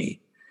over to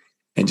me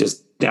and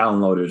just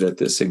downloaded at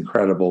this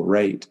incredible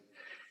rate.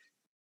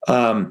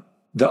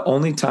 The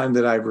only time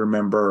that I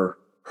remember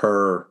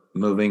her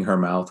moving her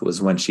mouth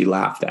was when she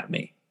laughed at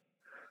me.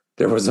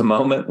 There was a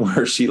moment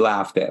where she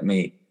laughed at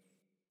me,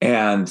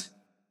 and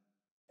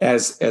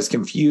as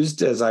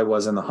confused as I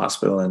was in the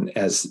hospital and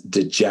as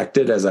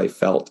dejected as I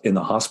felt in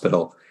the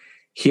hospital,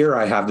 here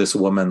I have this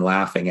woman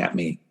laughing at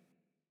me,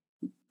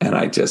 and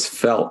I just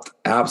felt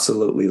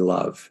absolutely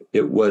love.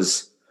 It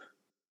was,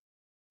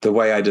 the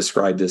way I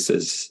describe this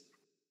is,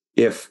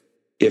 if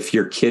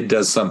your kid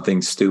does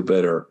something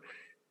stupid or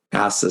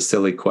asks a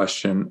silly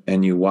question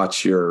and you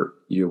watch your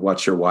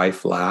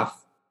wife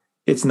laugh,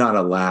 it's not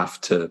a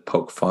laugh to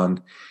poke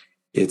fun.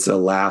 It's a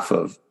laugh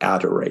of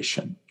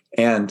adoration.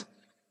 And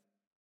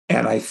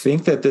I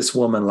think that this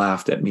woman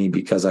laughed at me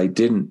because I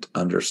didn't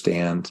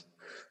understand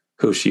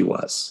who she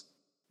was.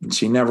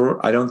 And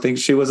I don't think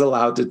she was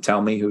allowed to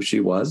tell me who she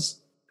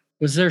was.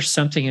 Was there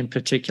something in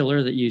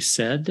particular that you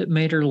said that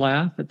made her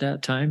laugh at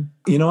that time?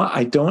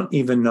 I don't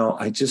even know.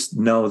 I just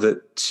know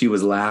that she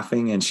was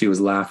laughing, and she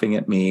was laughing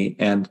at me.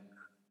 And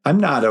I'm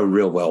not a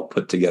real well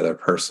put together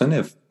person.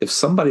 If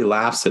somebody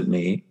laughs at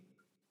me,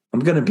 I'm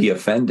going to be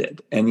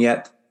offended. And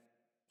yet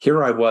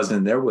here I was,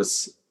 and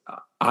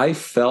I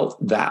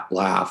felt that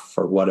laugh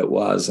for what it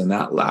was. And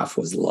that laugh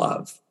was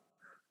love.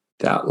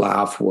 That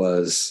laugh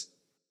was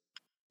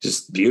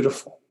just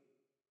beautiful.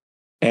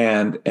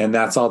 And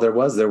that's all there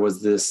was. There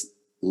was this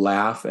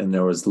laugh, and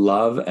there was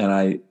love.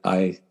 And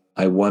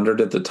I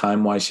wondered at the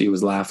time why she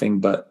was laughing,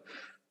 but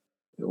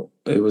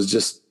it was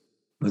just,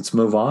 let's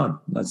move on.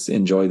 Let's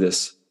enjoy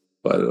this.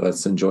 But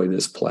let's enjoy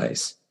this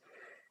place.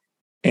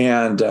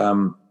 And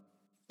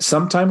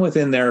sometime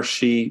within there,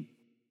 she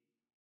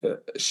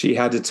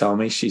had to tell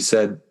me, she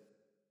said,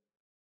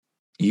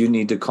 you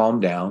need to calm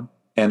down.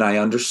 And I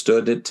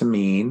understood it to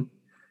mean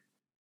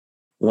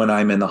when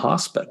I'm in the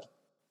hospital.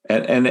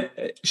 And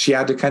she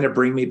had to kind of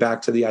bring me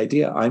back to the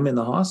idea, I'm in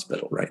the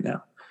hospital right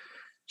now.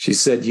 She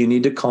said, you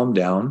need to calm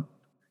down.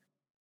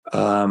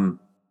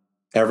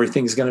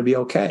 Everything's going to be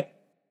okay.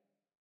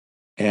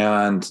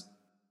 And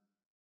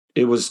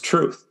it was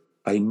truth.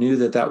 I knew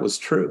that was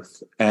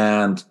truth.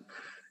 And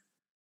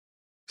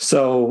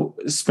so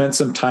spent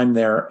some time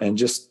there and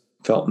just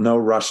felt no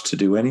rush to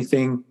do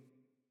anything.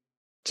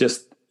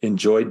 Just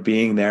enjoyed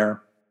being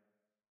there.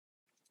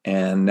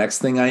 And next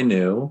thing I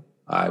knew,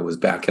 I was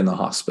back in the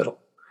hospital.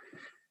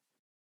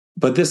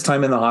 But this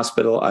time in the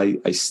hospital,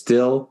 I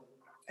still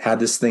had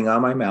this thing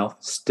on my mouth,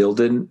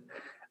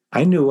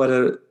 I knew what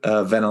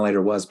a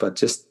ventilator was, but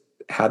just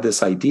had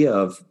this idea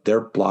of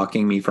they're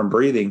blocking me from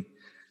breathing.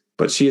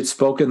 But she had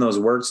spoken those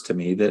words to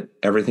me that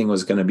everything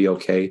was going to be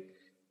okay.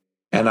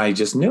 And I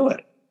just knew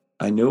it.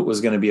 I knew it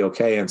was going to be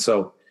okay. And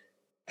so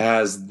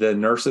as the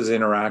nurses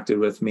interacted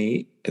with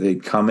me,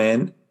 they'd come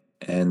in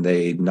and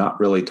they'd not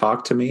really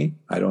talk to me.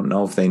 I don't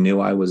know if they knew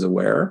I was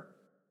aware.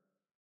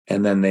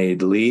 And then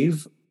they'd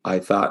leave. I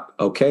thought,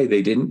 okay,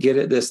 they didn't get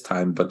it this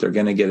time, but they're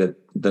going to get it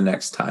the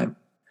next time.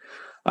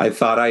 I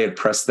thought I had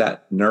pressed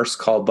that nurse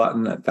call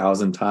button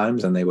 1,000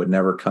 times and they would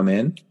never come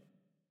in.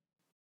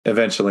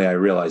 Eventually, I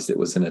realized it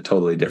was in a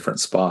totally different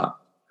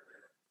spot.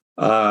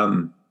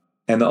 And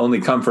the only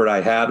comfort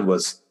I had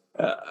was,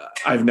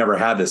 I've never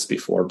had this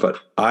before, but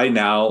I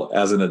now,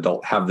 as an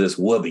adult, have this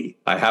whoopee.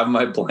 I have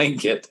my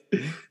blanket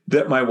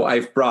that my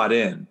wife brought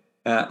in.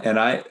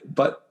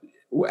 But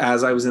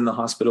as I was in the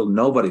hospital,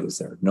 nobody was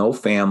there. No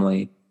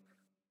family,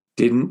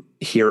 didn't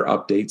hear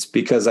updates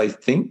because I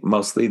think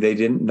mostly they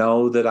didn't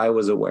know that I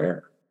was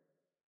aware.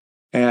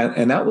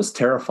 And that was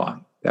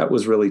terrifying. That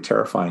was really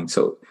terrifying.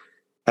 So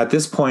at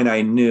this point,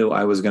 I knew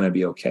I was going to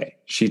be okay.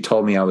 She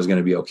told me I was going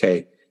to be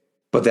okay,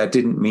 but that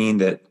didn't mean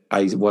that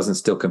I wasn't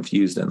still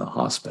confused in the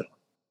hospital.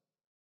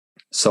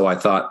 So I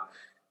thought,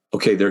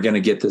 okay, they're going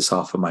to get this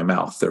off of my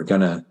mouth. They're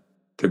going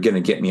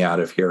to get me out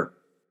of here.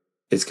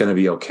 It's going to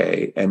be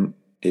okay. And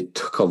it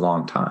took a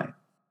long time.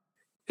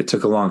 It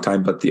took a long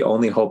time, but the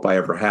only hope I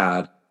ever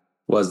had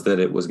was that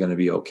it was going to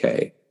be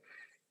okay.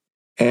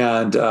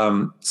 And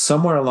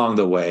somewhere along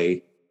the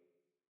way,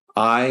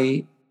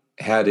 I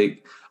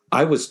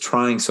was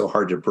trying so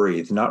hard to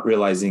breathe, not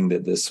realizing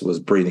that this was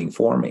breathing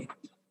for me.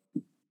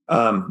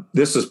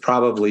 This was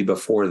probably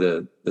before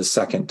the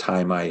second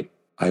time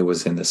I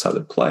was in this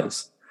other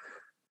place.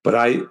 But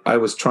I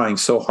was trying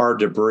so hard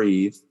to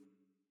breathe,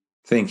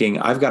 thinking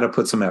I've got to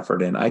put some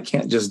effort in. I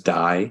can't just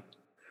die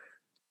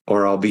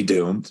or I'll be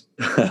doomed.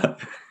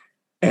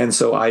 And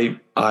so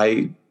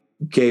I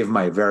gave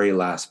my very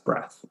last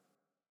breath.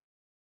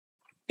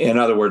 In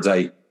other words,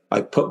 I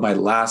put my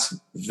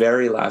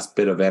very last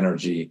bit of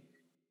energy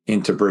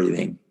into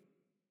breathing.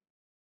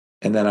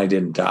 And then I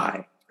didn't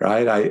die,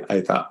 right?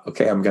 I thought,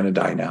 okay, I'm going to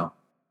die now.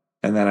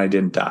 And then I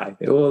didn't die.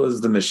 It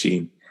was the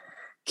machine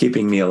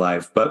keeping me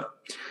alive. But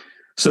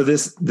so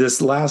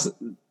this last,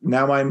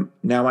 now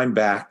I'm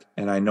back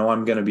and I know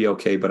I'm going to be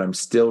okay, but I'm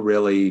still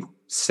really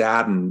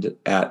saddened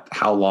at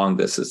how long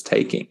this is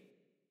taking.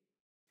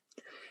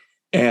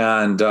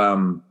 And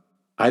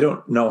I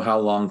don't know how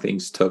long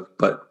things took,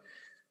 but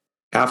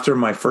after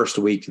my first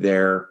week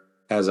there,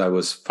 as I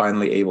was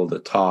finally able to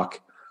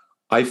talk,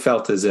 I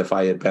felt as if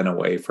I had been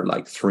away for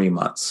like 3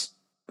 months.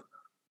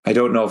 I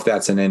don't know if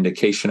that's an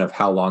indication of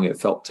how long it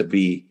felt to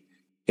be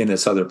in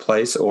this other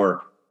place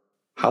or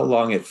how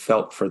long it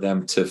felt for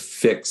them to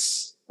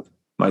fix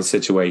my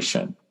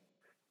situation.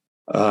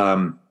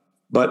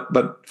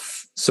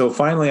 So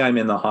finally I'm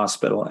in the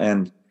hospital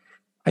and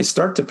I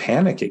start to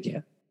panic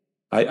again.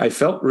 I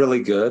felt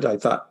really good. I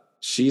thought,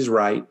 she's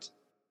right.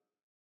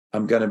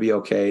 I'm going to be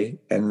okay.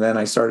 And then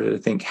I started to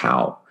think,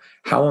 how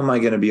am I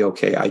going to be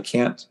okay? I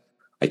can't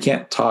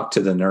talk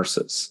to the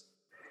nurses.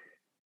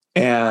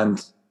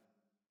 And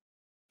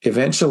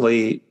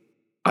eventually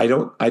I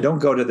don't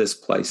go to this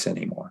place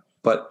anymore,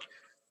 but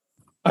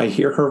I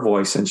hear her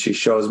voice and she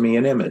shows me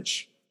an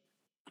image.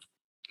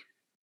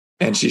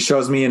 And she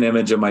shows me an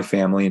image of my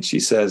family and she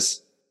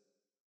says,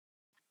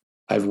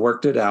 I've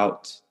worked it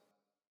out.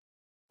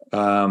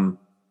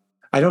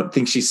 I don't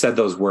think she said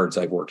those words,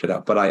 I've worked it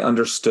out, but I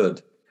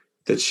understood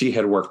that she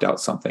had worked out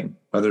something,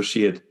 whether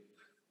she had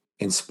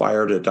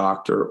inspired a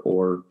doctor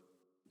or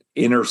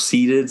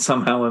interceded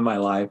somehow in my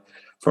life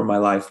for my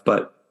life.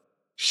 But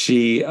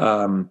she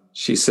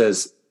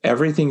says,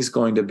 everything's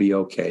going to be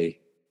okay.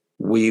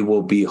 We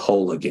will be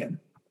whole again.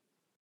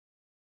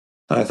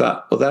 And I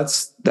thought, well,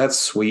 that's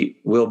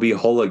sweet. We'll be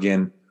whole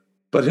again.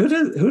 But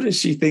who does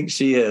she think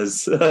she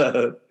is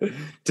to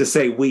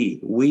say we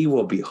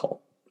will be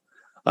whole?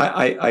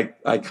 I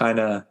kind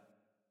of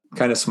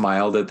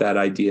smiled at that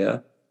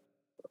idea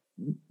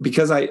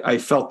because I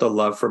felt the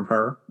love from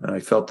her and I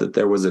felt that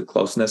there was a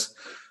closeness.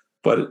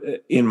 But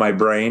in my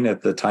brain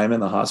at the time in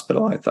the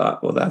hospital, I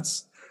thought, well,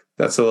 that's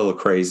a little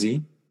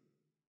crazy.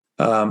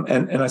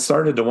 And I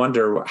started to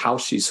wonder how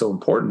she's so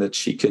important that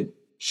she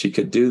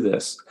could do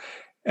this.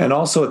 And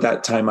also at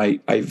that time, I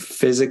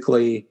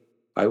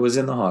was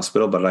in the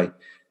hospital, but I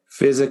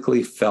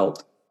physically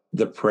felt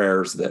the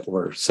prayers that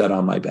were said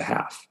on my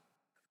behalf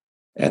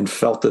and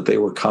felt that they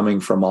were coming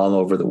from all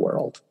over the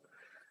world.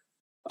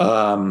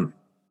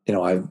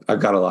 I've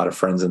got a lot of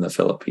friends in the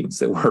Philippines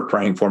that were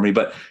praying for me,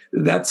 but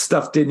that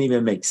stuff didn't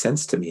even make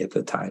sense to me at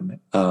the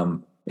time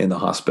in the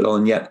hospital.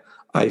 And yet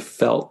I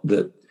felt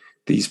that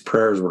these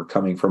prayers were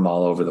coming from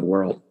all over the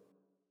world.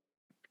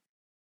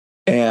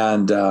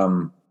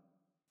 And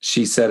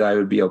she said I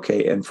would be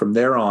okay. And from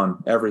there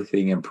on,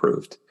 everything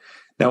improved.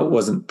 Now, it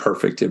wasn't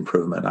perfect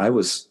improvement. I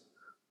was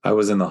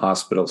in the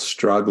hospital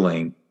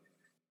struggling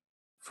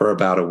for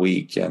about a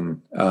week.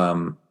 And,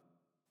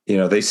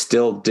 they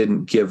still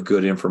didn't give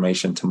good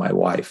information to my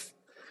wife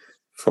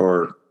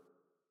for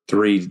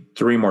three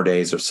more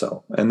days or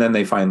so. And then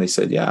they finally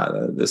said, yeah,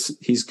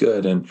 he's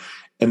good. And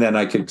then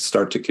I could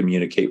start to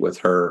communicate with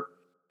her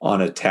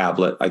on a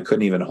tablet. I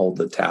couldn't even hold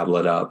the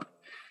tablet up,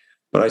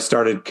 but I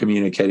started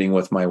communicating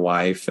with my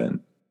wife and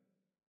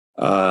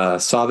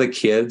saw the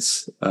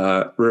kids,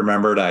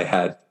 remembered I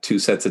had 2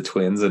 sets of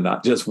twins and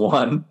not just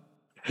one.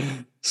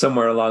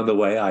 Somewhere along the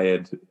way,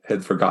 I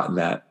had forgotten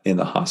that in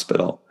the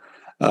hospital.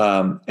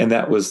 And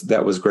that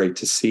was great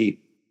to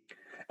see.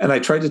 And I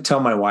tried to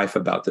tell my wife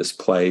about this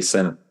place,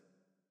 and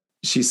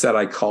she said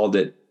I called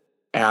it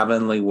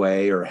Avonlea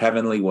Way or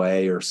Heavenly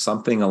Way or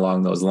something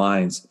along those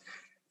lines.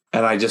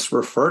 And I just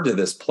referred to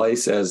this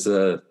place as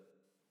a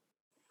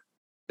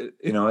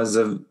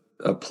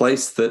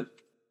place that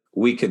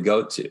we could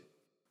go to.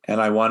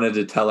 And I wanted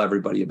to tell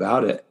everybody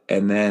about it.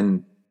 And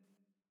then,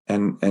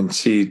 and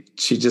she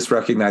just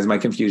recognized my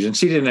confusion.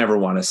 She didn't ever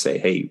want to say,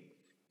 hey,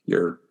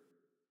 you're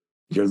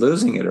you're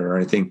losing it or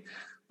anything.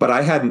 But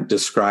I hadn't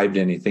described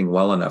anything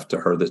well enough to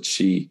her that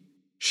she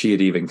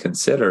had even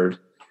considered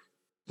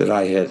that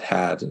I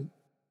had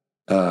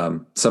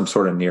some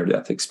sort of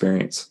near-death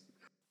experience.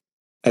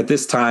 At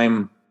this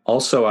time,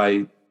 also,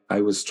 I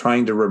was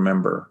trying to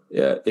remember.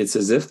 It's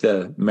as if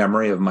the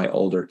memory of my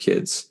older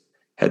kids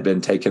had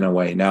been taken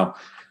away. Now,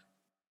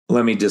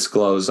 let me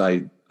disclose,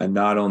 I'm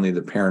not only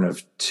the parent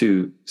of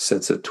 2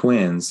 sets of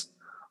twins,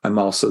 I'm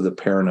also the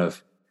parent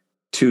of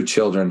 2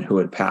 children who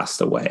had passed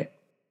away.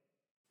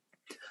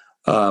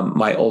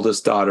 My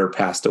oldest daughter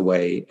passed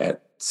away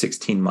at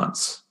 16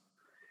 months.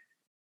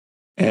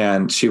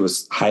 And she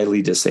was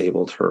highly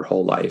disabled her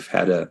whole life.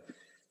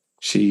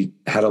 She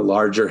had a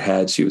larger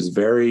head. She was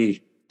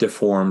very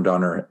deformed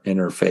in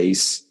her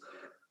face.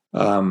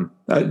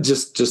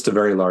 Just a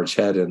very large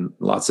head and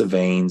lots of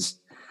veins.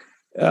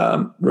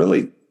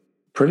 Really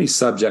pretty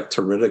subject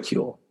to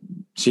ridicule.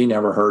 She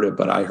never heard it,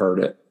 but I heard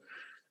it.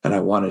 And I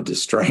wanted to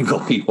strangle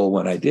people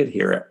when I did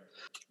hear it.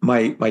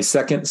 My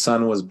second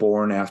son was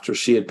born after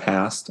she had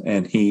passed,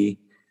 and he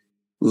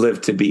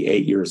lived to be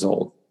 8 years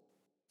old.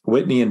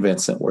 Whitney and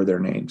Vincent were their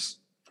names.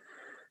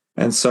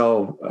 And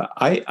so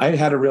I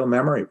had a real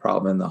memory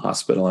problem in the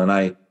hospital, and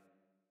I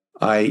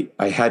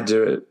had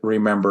to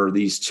remember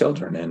these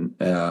children, and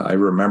I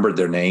remembered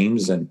their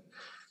names and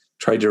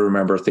tried to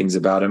remember things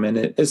about them.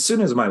 And as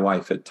soon as my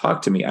wife had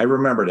talked to me, I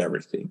remembered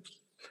everything.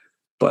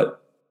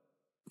 But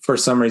for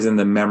some reason,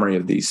 the memory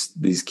of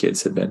these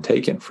kids had been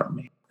taken from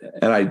me.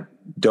 And I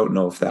don't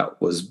know if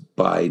that was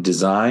by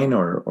design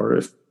or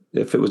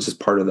if it was just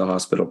part of the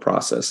hospital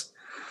process.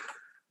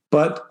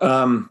 But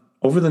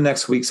over the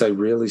next weeks, I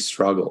really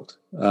struggled.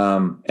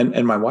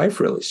 And my wife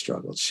really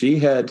struggled. She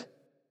had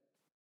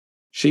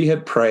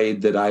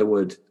prayed that I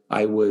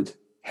would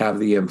have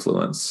the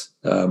influence,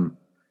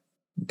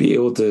 be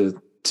able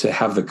to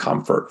have the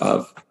comfort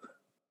of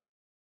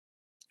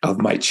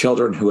my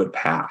children who had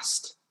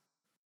passed.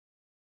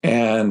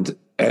 And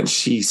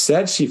she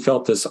said she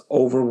felt this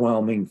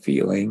overwhelming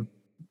feeling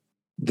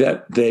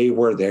that they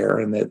were there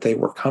and that they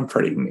were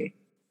comforting me.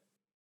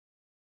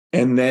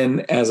 And then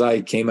as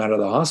I came out of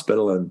the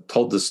hospital and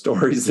told the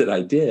stories that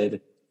I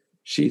did,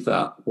 she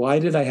thought, why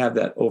did I have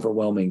that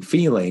overwhelming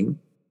feeling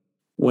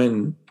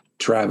when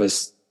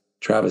Travis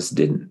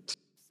didn't?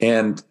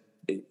 And,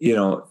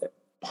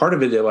 part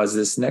of it was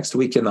this next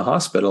week in the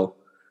hospital,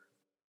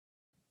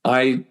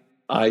 I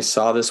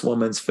saw this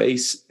woman's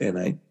face, and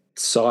I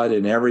saw it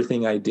in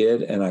everything I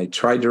did. And I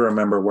tried to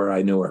remember where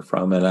I knew her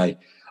from. And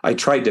I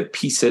tried to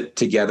piece it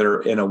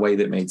together in a way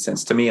that made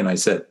sense to me. And I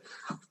said,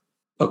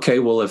 okay,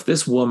 well, if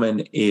this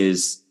woman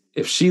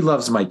if she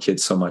loves my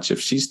kids so much, if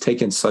she's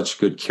taken such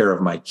good care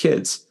of my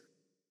kids,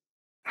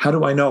 how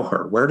do I know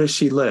her? Where does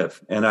she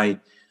live? And I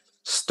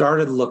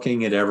started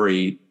looking at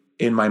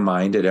in my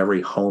mind at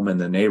every home in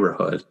the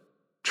neighborhood,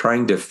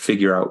 trying to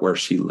figure out where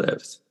she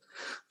lived.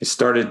 I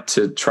started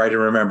to try to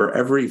remember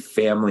every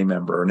family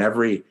member and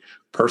every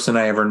person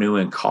I ever knew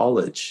in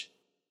college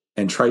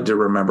and tried to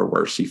remember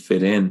where she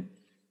fit in.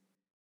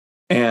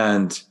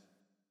 And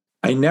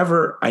I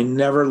never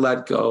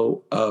let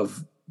go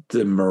of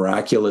the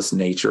miraculous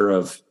nature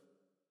of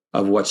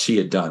what she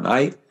had done.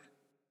 I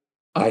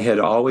had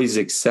always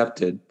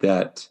accepted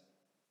that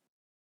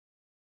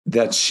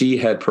she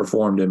had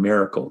performed a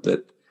miracle,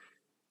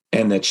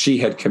 and that she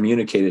had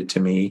communicated to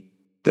me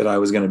that I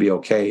was going to be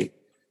okay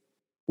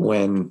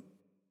when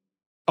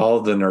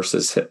all the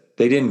nurses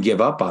they didn't give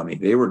up on me.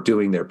 They were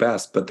doing their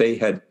best, but they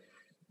had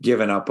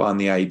given up on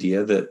the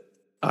idea that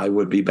I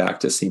would be back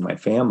to see my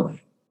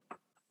family.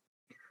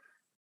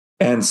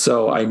 And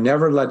so I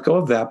never let go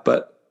of that,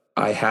 but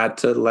I had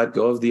to let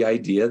go of the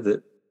idea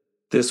that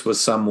this was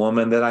some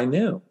woman that I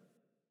knew.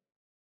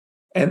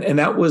 And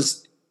that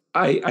was,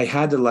 I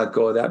had to let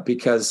go of that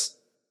because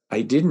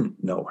I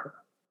didn't know her.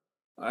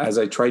 As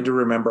I tried to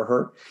remember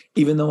her,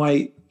 even though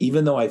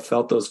I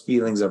felt those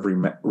feelings of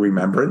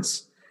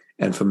remembrance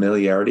and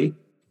familiarity,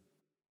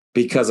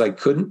 because I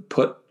couldn't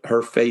put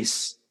her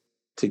face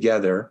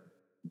together,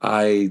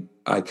 I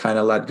kind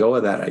of let go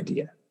of that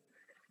idea.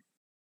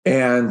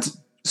 And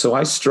so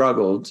I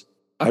struggled.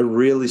 I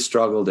really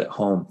struggled at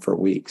home for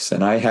weeks,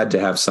 and I had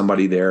to have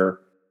somebody there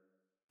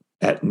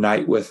at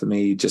night with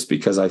me, just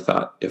because I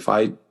thought if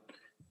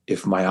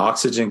my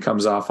oxygen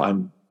comes off,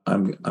 I'm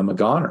a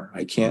goner.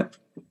 I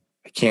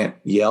can't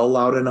yell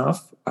loud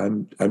enough.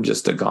 I'm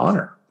just a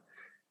goner.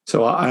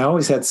 So I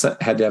always had to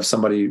have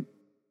somebody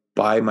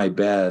by my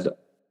bed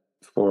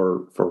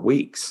for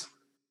weeks.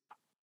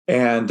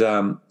 And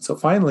so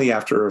finally,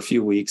 after a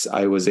few weeks,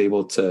 I was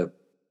able to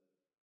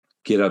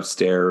get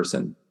upstairs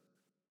and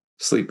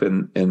sleep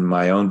in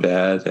my own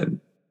bed. And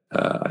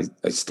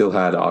I still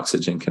had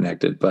oxygen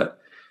connected. But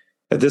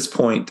at this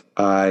point,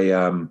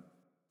 I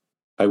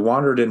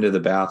wandered into the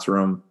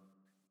bathroom,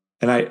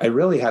 and I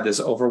really had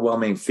this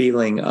overwhelming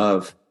feeling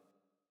of,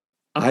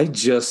 I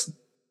just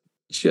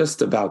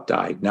about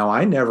died. Now,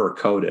 I never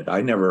coded.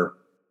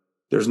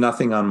 There's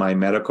nothing on my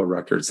medical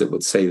records that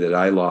would say that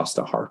I lost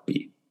a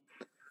heartbeat.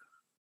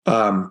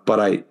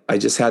 But I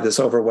just had this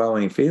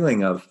overwhelming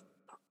feeling of,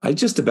 I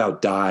just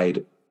about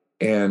died.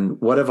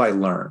 and what have I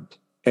learned?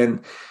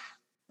 And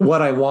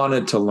what I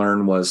wanted to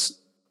learn was,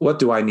 what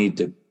do I need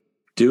to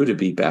do to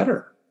be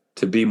better,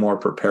 to be more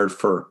prepared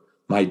for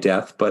my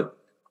death, but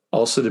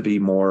also to be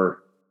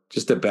more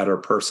just a better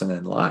person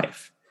in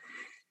life.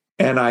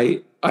 And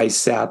I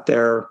sat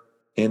there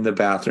in the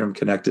bathroom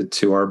connected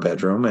to our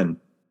bedroom and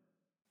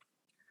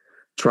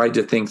tried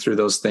to think through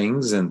those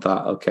things and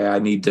thought, okay, I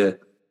need to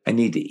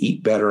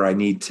eat better. I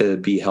need to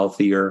be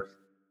healthier.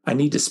 I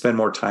need to spend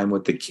more time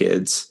with the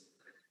kids.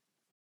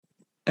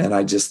 And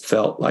I just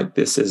felt like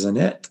this isn't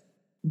it.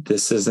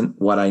 This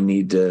isn't what I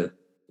need to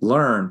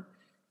learn.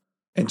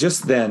 And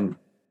just then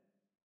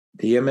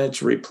the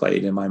image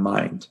replayed in my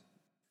mind,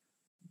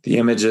 the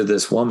image of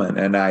this woman.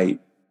 And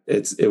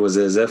it was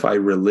as if I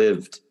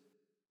relived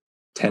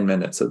 10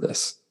 minutes of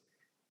this.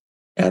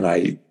 And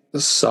I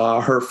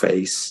saw her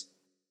face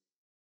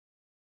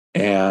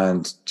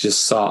and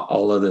just saw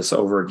all of this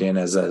over again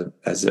as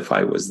if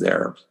I was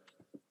there.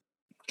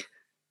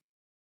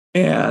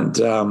 And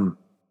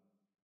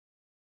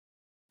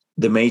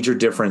the major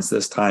difference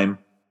this time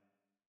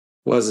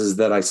was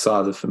that I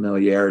saw the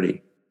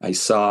familiarity. I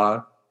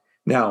saw,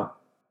 now,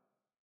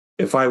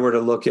 if I were to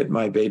look at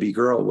my baby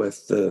girl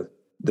with the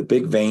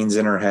big veins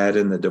in her head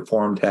and the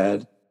deformed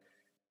head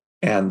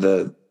and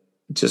the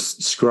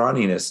just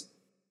scrawniness,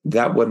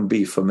 that wouldn't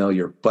be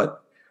familiar.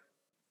 But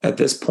at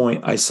this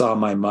point, I saw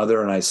my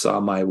mother and I saw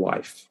my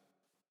wife.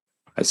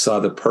 I saw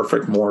the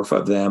perfect morph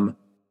of them.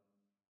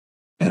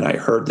 And I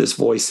heard this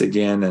voice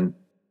again, and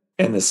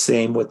the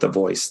same with the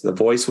voice. The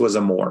voice was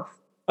a morph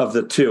of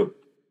the two.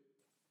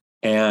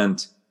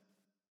 And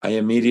I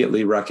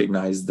immediately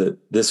recognized that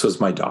this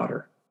was my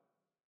daughter.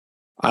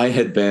 I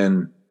had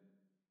been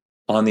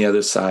on the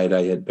other side.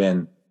 I had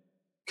been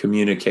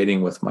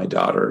communicating with my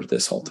daughter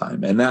this whole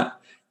time. And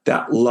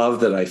that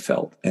love that I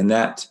felt and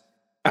that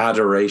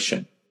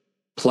adoration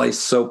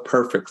placed so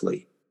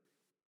perfectly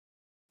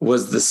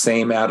was the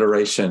same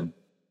adoration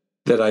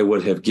that I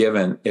would have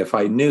given if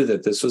I knew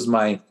that this was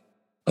my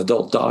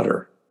adult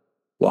daughter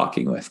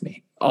walking with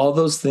me. All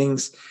those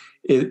things,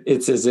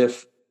 it's as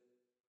if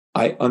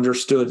I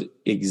understood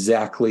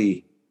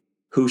exactly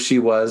who she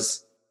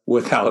was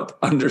without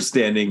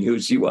understanding who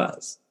she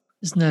was.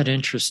 Isn't that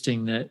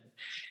interesting that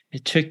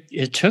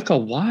it took a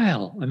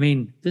while? I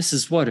mean, this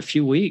is what, a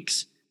few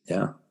weeks?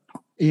 Yeah.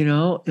 You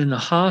know, in the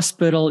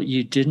hospital,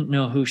 you didn't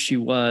know who she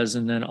was,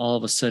 and then all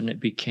of a sudden it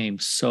became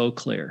so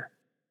clear.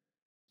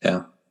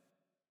 Yeah.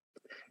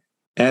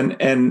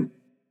 And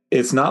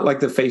it's not like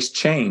the face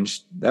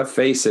changed. That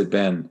face had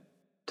been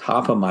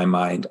top of my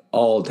mind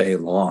all day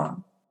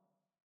long.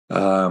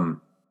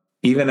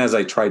 Even as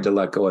I tried to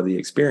let go of the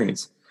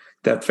experience,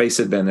 that face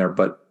had been there.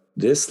 But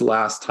this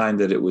last time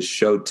that it was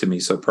showed to me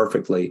so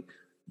perfectly, it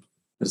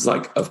was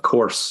like, of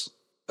course,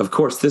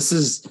 this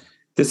is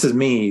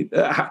me,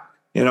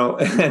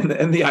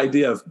 and the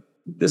idea of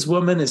this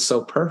woman is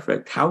so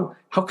perfect. How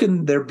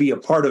can there be a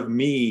part of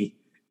me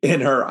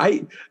in her?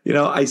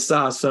 I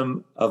saw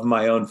some of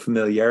my own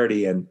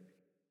familiarity and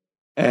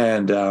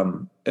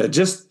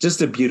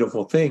just a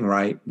beautiful thing,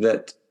 right?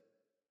 That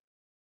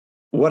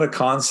what a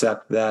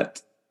concept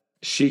that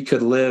she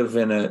could live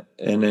in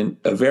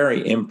a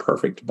very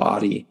imperfect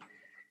body,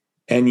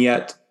 and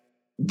yet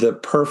the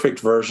perfect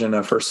version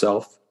of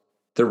herself,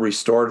 the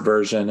restored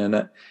version,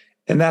 and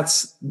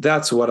that's a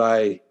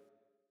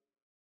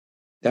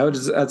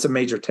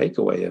major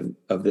takeaway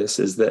of this,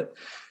 is that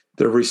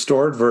the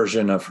restored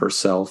version of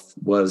herself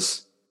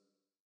was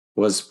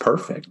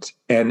perfect,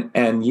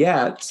 and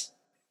yet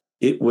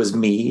it was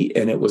me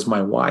and it was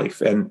my wife.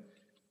 And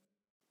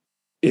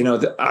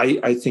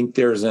I think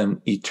there's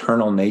an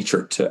eternal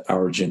nature to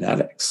our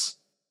genetics,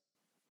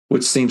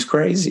 which seems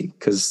crazy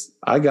because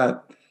I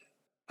got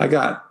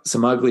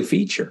some ugly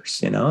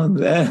features, and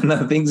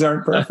things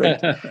aren't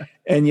perfect.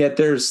 And yet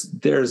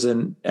there's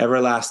an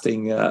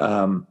everlasting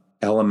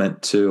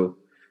element to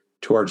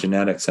our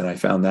genetics. And I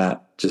found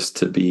that just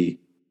to be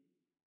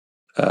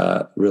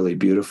really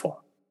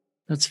beautiful.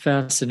 That's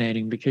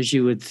fascinating, because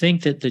you would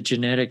think that the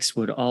genetics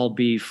would all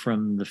be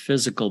from the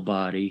physical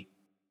body.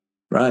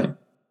 Right.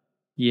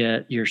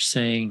 Yet you're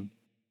saying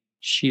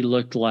she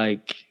looked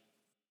like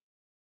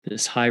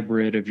this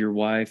hybrid of your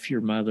wife,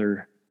 your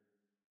mother.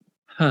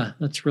 Huh,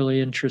 that's really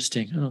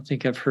interesting. I don't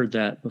think I've heard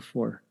that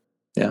before.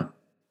 Yeah.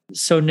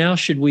 So now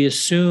should we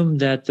assume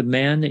that the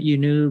man that you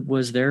knew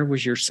was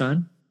your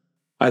son?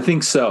 I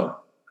think so.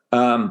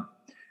 The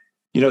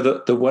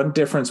one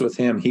difference with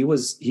him, he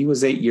was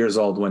 8 years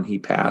old when he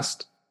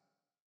passed.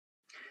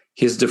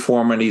 His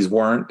deformities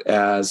weren't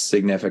as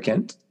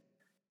significant.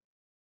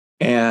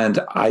 And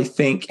I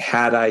think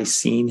had I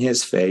seen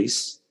his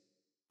face,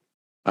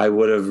 I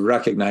would have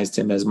recognized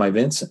him as my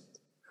Vincent.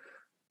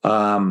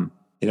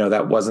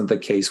 That wasn't the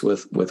case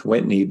with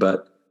Whitney,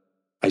 but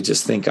I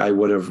just think I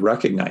would have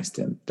recognized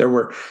him. There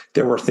were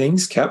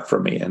things kept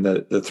from me, and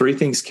the three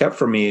things kept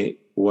from me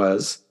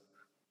was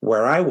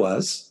where I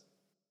was,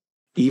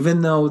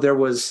 even though there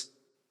was,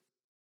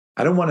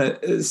 I don't want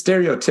to,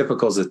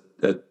 stereotypical is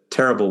a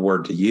terrible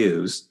word to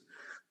use,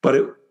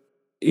 but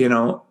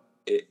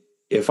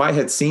if I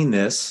had seen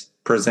this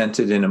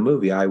presented in a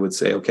movie, I would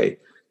say, okay,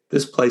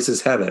 this place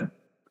is heaven.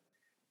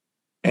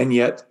 And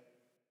yet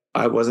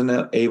I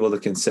wasn't able to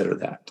consider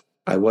that.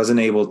 I wasn't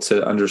able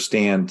to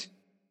understand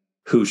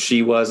who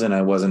she was, and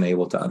I wasn't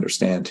able to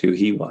understand who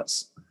he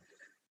was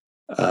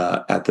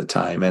at the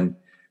time. And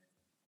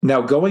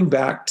now going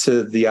back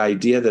to the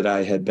idea that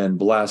I had been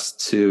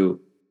blessed to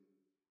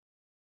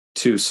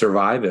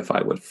survive if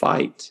I would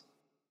fight,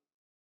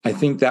 I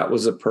think that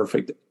was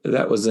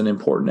an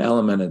important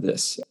element of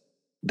this.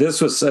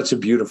 This was such a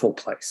beautiful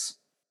place.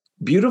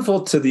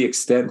 Beautiful to the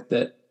extent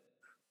that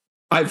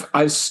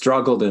I've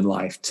struggled in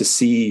life to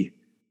see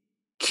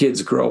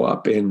kids grow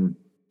up in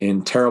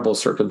terrible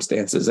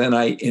circumstances, and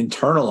I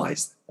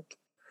internalize that.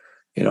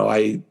 You know,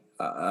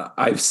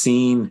 I've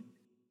seen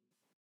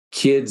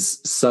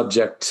kids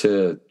subject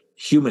to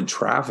human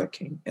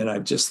trafficking, and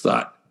I've just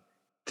thought,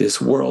 this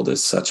world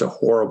is such a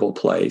horrible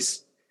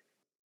place.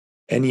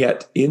 And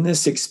yet in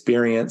this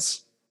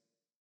experience,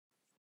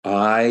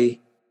 I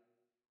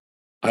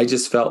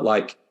just felt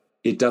like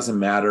it doesn't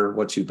matter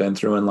what you've been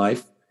through in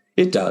life.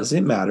 It does,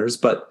 it matters,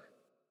 but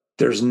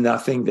there's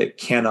nothing that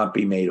cannot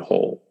be made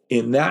whole.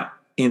 In that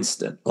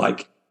instant,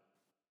 like,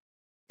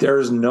 there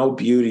is no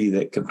beauty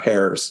that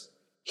compares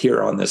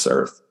here on this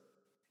earth.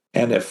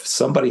 And if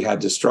somebody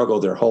had to struggle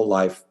their whole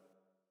life,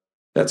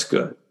 that's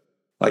good.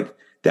 Like,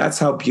 that's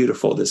how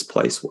beautiful this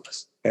place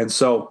was. And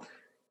so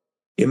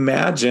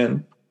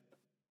imagine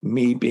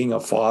me being a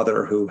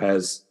father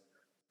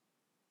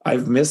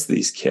I've missed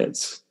these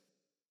kids.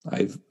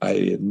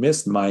 I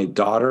missed my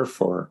daughter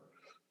for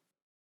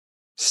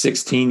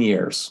 16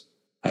 years.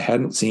 I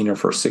hadn't seen her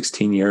for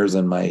 16 years.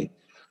 And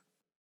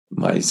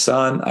my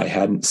son, I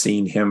hadn't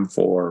seen him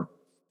for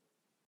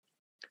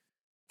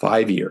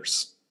 5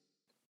 years.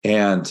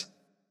 And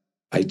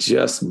I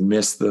just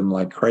missed them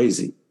like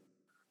crazy.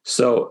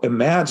 So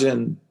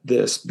imagine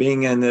this,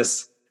 being in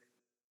this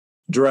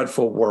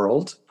dreadful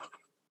world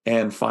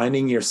and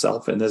finding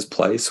yourself in this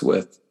place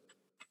with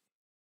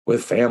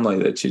family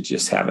that you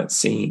just haven't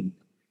seen,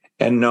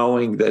 and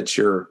knowing that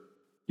your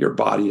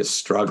body is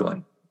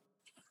struggling.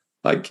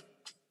 Like,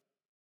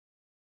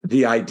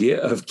 the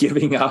idea of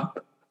giving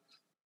up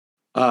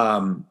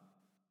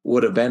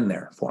would have been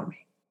there for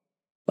me.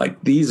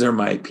 Like, these are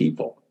my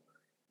people,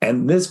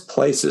 and this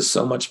place is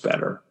so much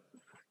better.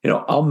 You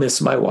know, I'll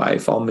miss my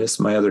wife, I'll miss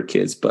my other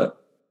kids,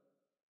 but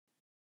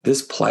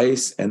this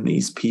place and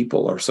these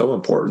people are so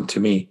important to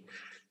me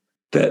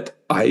that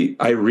I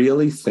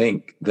really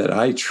think that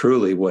I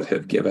truly would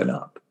have given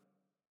up.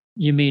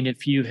 You mean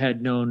if you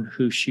had known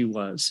who she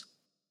was?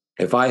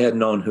 If I had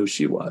known who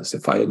she was,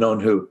 if I had known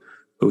who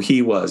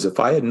he was, if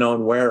I had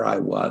known where I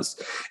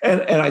was.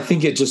 And I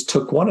think it just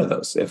took one of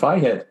those. If I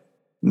had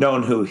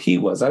known who he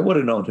was, I would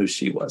have known who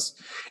she was.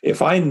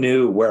 If I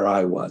knew where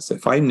I was,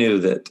 if I knew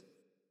that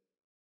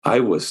I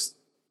was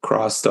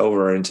crossed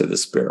over into the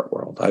spirit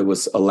world, I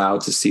was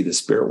allowed to see the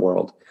spirit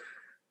world,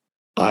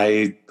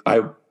 I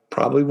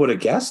probably would have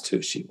guessed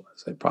who she was.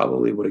 I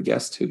probably would have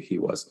guessed who he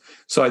was.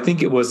 So I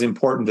think it was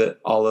important that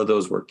all of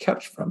those were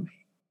kept from me.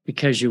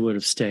 Because you would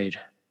have stayed.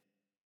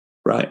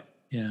 Right.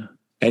 Yeah.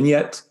 And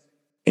yet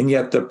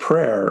the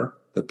prayer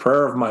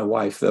of my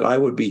wife that I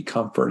would be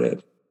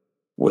comforted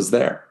was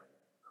there.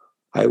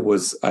 I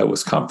was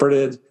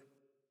comforted,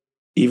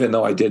 even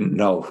though I didn't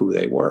know who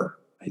they were.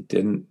 I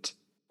didn't,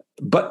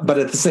 but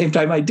at the same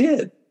time I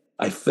did.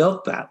 I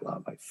felt that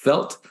love. I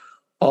felt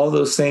all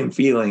those same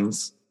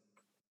feelings,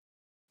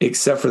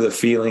 except for the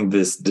feeling,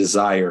 this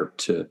desire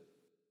to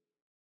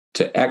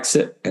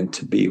exit and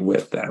to be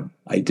with them.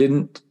 I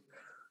didn't,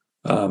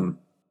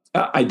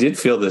 I did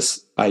feel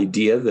this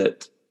idea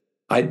that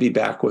I'd be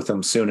back with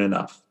them soon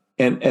enough.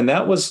 And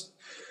that was,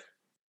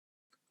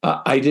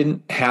 I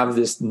didn't have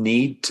this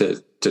need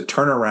to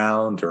turn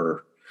around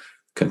or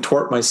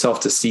contort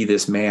myself to see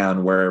this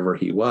man wherever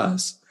he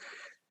was,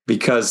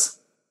 because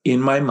in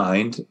my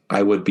mind,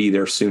 I would be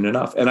there soon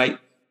enough. And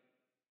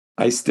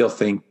I still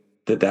think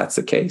that that's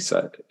the case.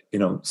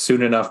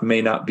 Soon enough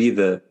may not be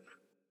the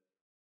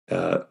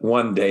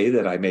one day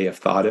that I may have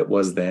thought it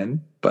was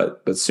then,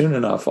 but soon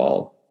enough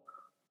I'll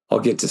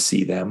get to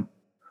see them.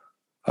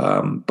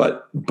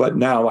 But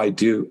now I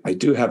do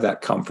have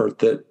that comfort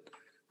that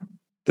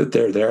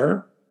they're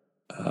there.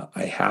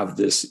 I have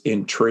this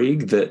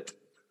intrigue that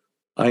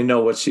I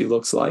know what she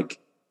looks like.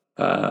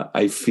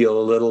 I feel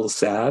a little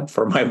sad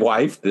for my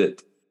wife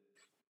that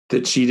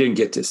she didn't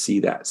get to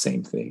see that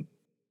same thing.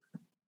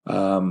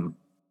 It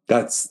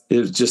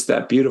was just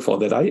that beautiful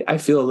that I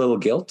feel a little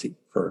guilty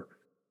for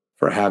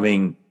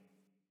having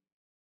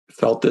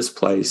felt this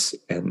place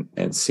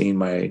and seen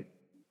my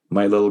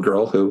little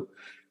girl, who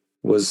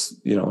was,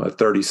 a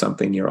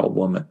 30-something-year-old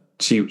woman.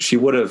 She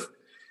would have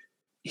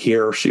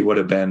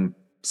been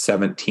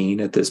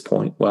 17 at this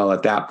point. Well,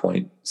 at that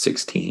point,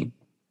 16.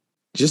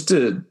 Just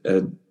a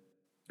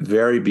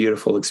very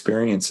beautiful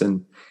experience.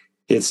 And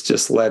it's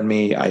just led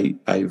me,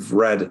 I've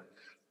read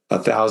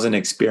 1,000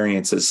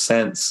 experiences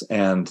since,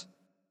 and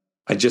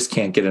I just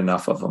can't get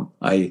enough of them.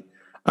 I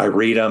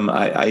read them.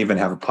 I even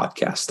have a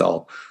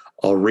podcast.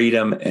 I'll read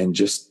them and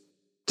just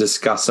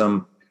discuss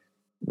them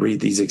read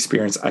these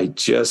experiences, I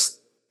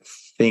just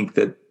think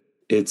that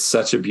it's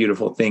such a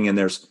beautiful thing. And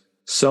there's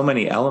so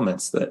many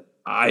elements that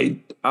I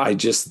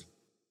just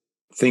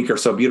think are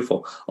so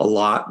beautiful. A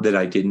lot that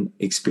I didn't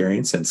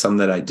experience and some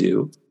that I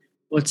do.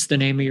 What's the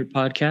name of your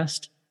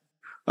podcast?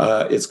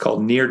 It's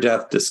called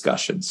Near-Death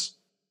Discussions.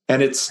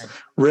 And it's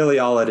really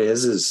all it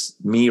is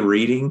me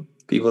reading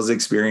people's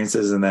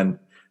experiences and then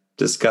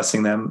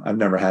discussing them. I've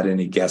never had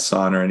any guests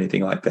on or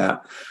anything like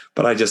that.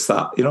 But I just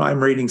thought,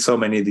 I'm reading so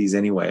many of these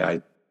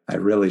anyway. I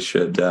really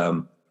should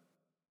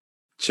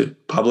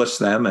publish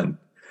them. And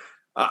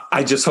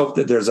I just hope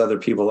that there's other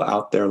people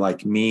out there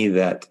like me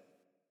that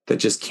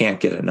just can't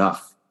get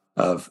enough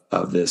of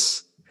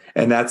this.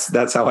 And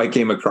that's how I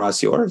came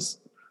across yours.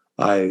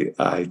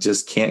 I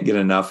just can't get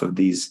enough of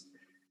these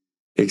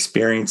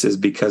experiences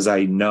because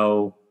I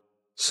know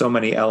so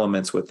many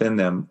elements within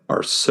them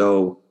are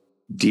so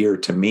dear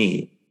to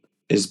me.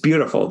 It's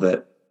beautiful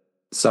that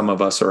some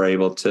of us are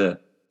able to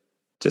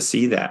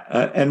see that.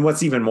 And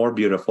what's even more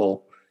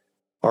beautiful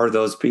are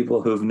those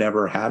people who've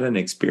never had an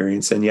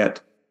experience and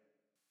yet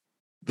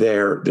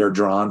they're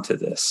drawn to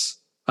this.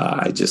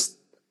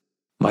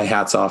 My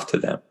hat's off to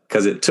them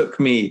because it took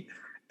me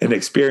an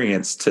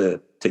experience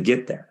to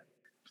get there.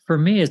 For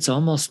me, it's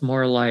almost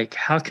more like,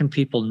 how can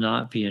people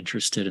not be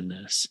interested in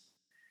this?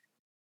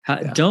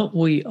 Don't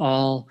we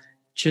all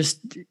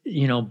just,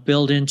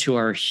 build into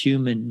our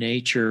human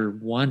nature,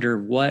 wonder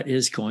what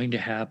is going to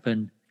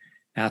happen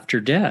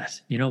after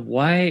death?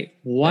 Why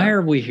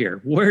are we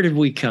here? Where did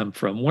we come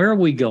from? Where are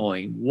we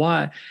going?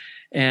 Why?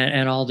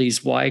 And all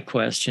these why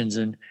questions.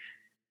 And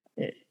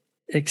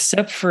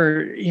except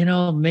for,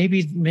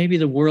 maybe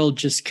the world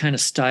just kind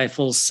of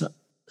stifles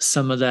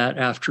some of that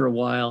after a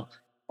while.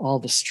 All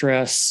the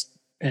stress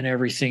and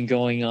everything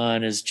going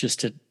on is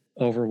just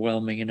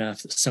overwhelming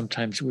enough that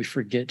sometimes we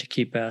forget to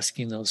keep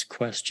asking those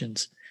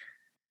questions.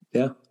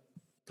 Yeah.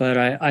 But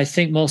I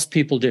think most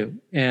people do.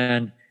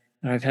 And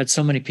I've had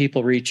so many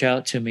people reach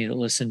out to me that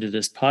listen to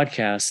this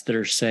podcast that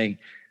are saying,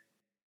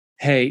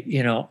 hey,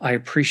 I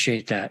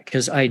appreciate that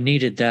because I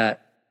needed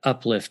that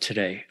uplift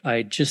today.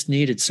 I just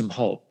needed some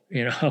hope.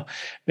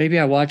 Maybe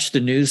I watched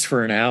the news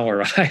for an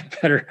hour. I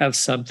better have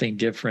something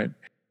different.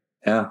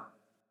 Yeah.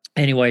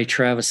 Anyway,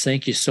 Travis,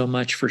 thank you so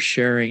much for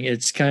sharing.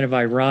 It's kind of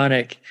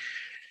ironic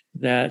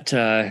that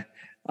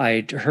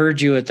I heard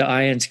you at the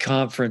IANS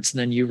conference and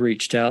then you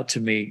reached out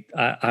to me,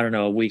 I don't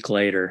know, a week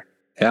later.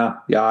 Yeah.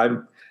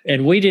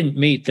 And we didn't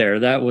meet there.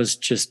 That was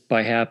just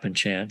by happen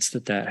chance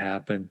that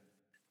happened.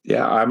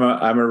 Yeah, I'm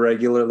a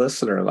regular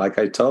listener. Like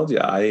I told you,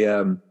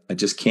 I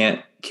just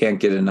can't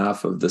get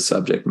enough of the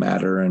subject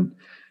matter. And,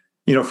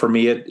 for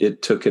me,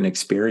 it took an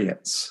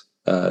experience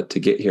to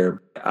get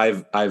here.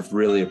 I've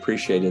really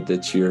appreciated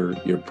that you're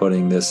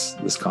putting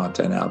this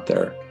content out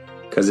there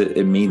because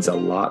it means a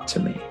lot to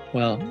me.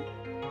 Well,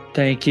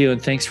 thank you.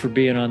 And thanks for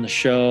being on the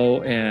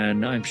show.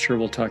 And I'm sure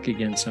we'll talk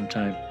again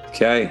sometime.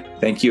 Okay.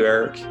 Thank you,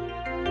 Eric.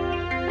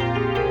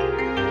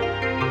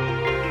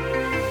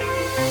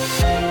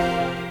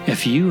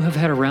 If you have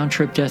had a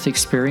round-trip death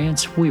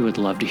experience, we would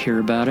love to hear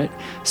about it.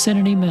 Send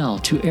an email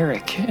to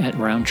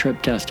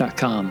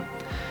eric@roundtripdeath.com.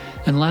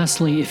 And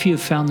lastly, if you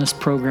have found this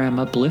program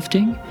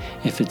uplifting,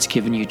 if it's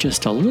given you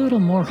just a little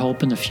more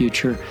hope in the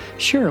future,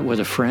 share it with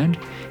a friend,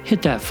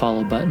 hit that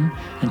follow button,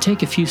 and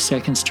take a few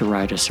seconds to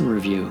write us a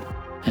review.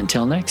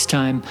 Until next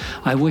time,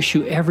 I wish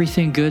you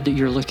everything good that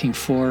you're looking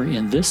for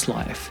in this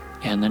life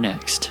and the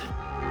next.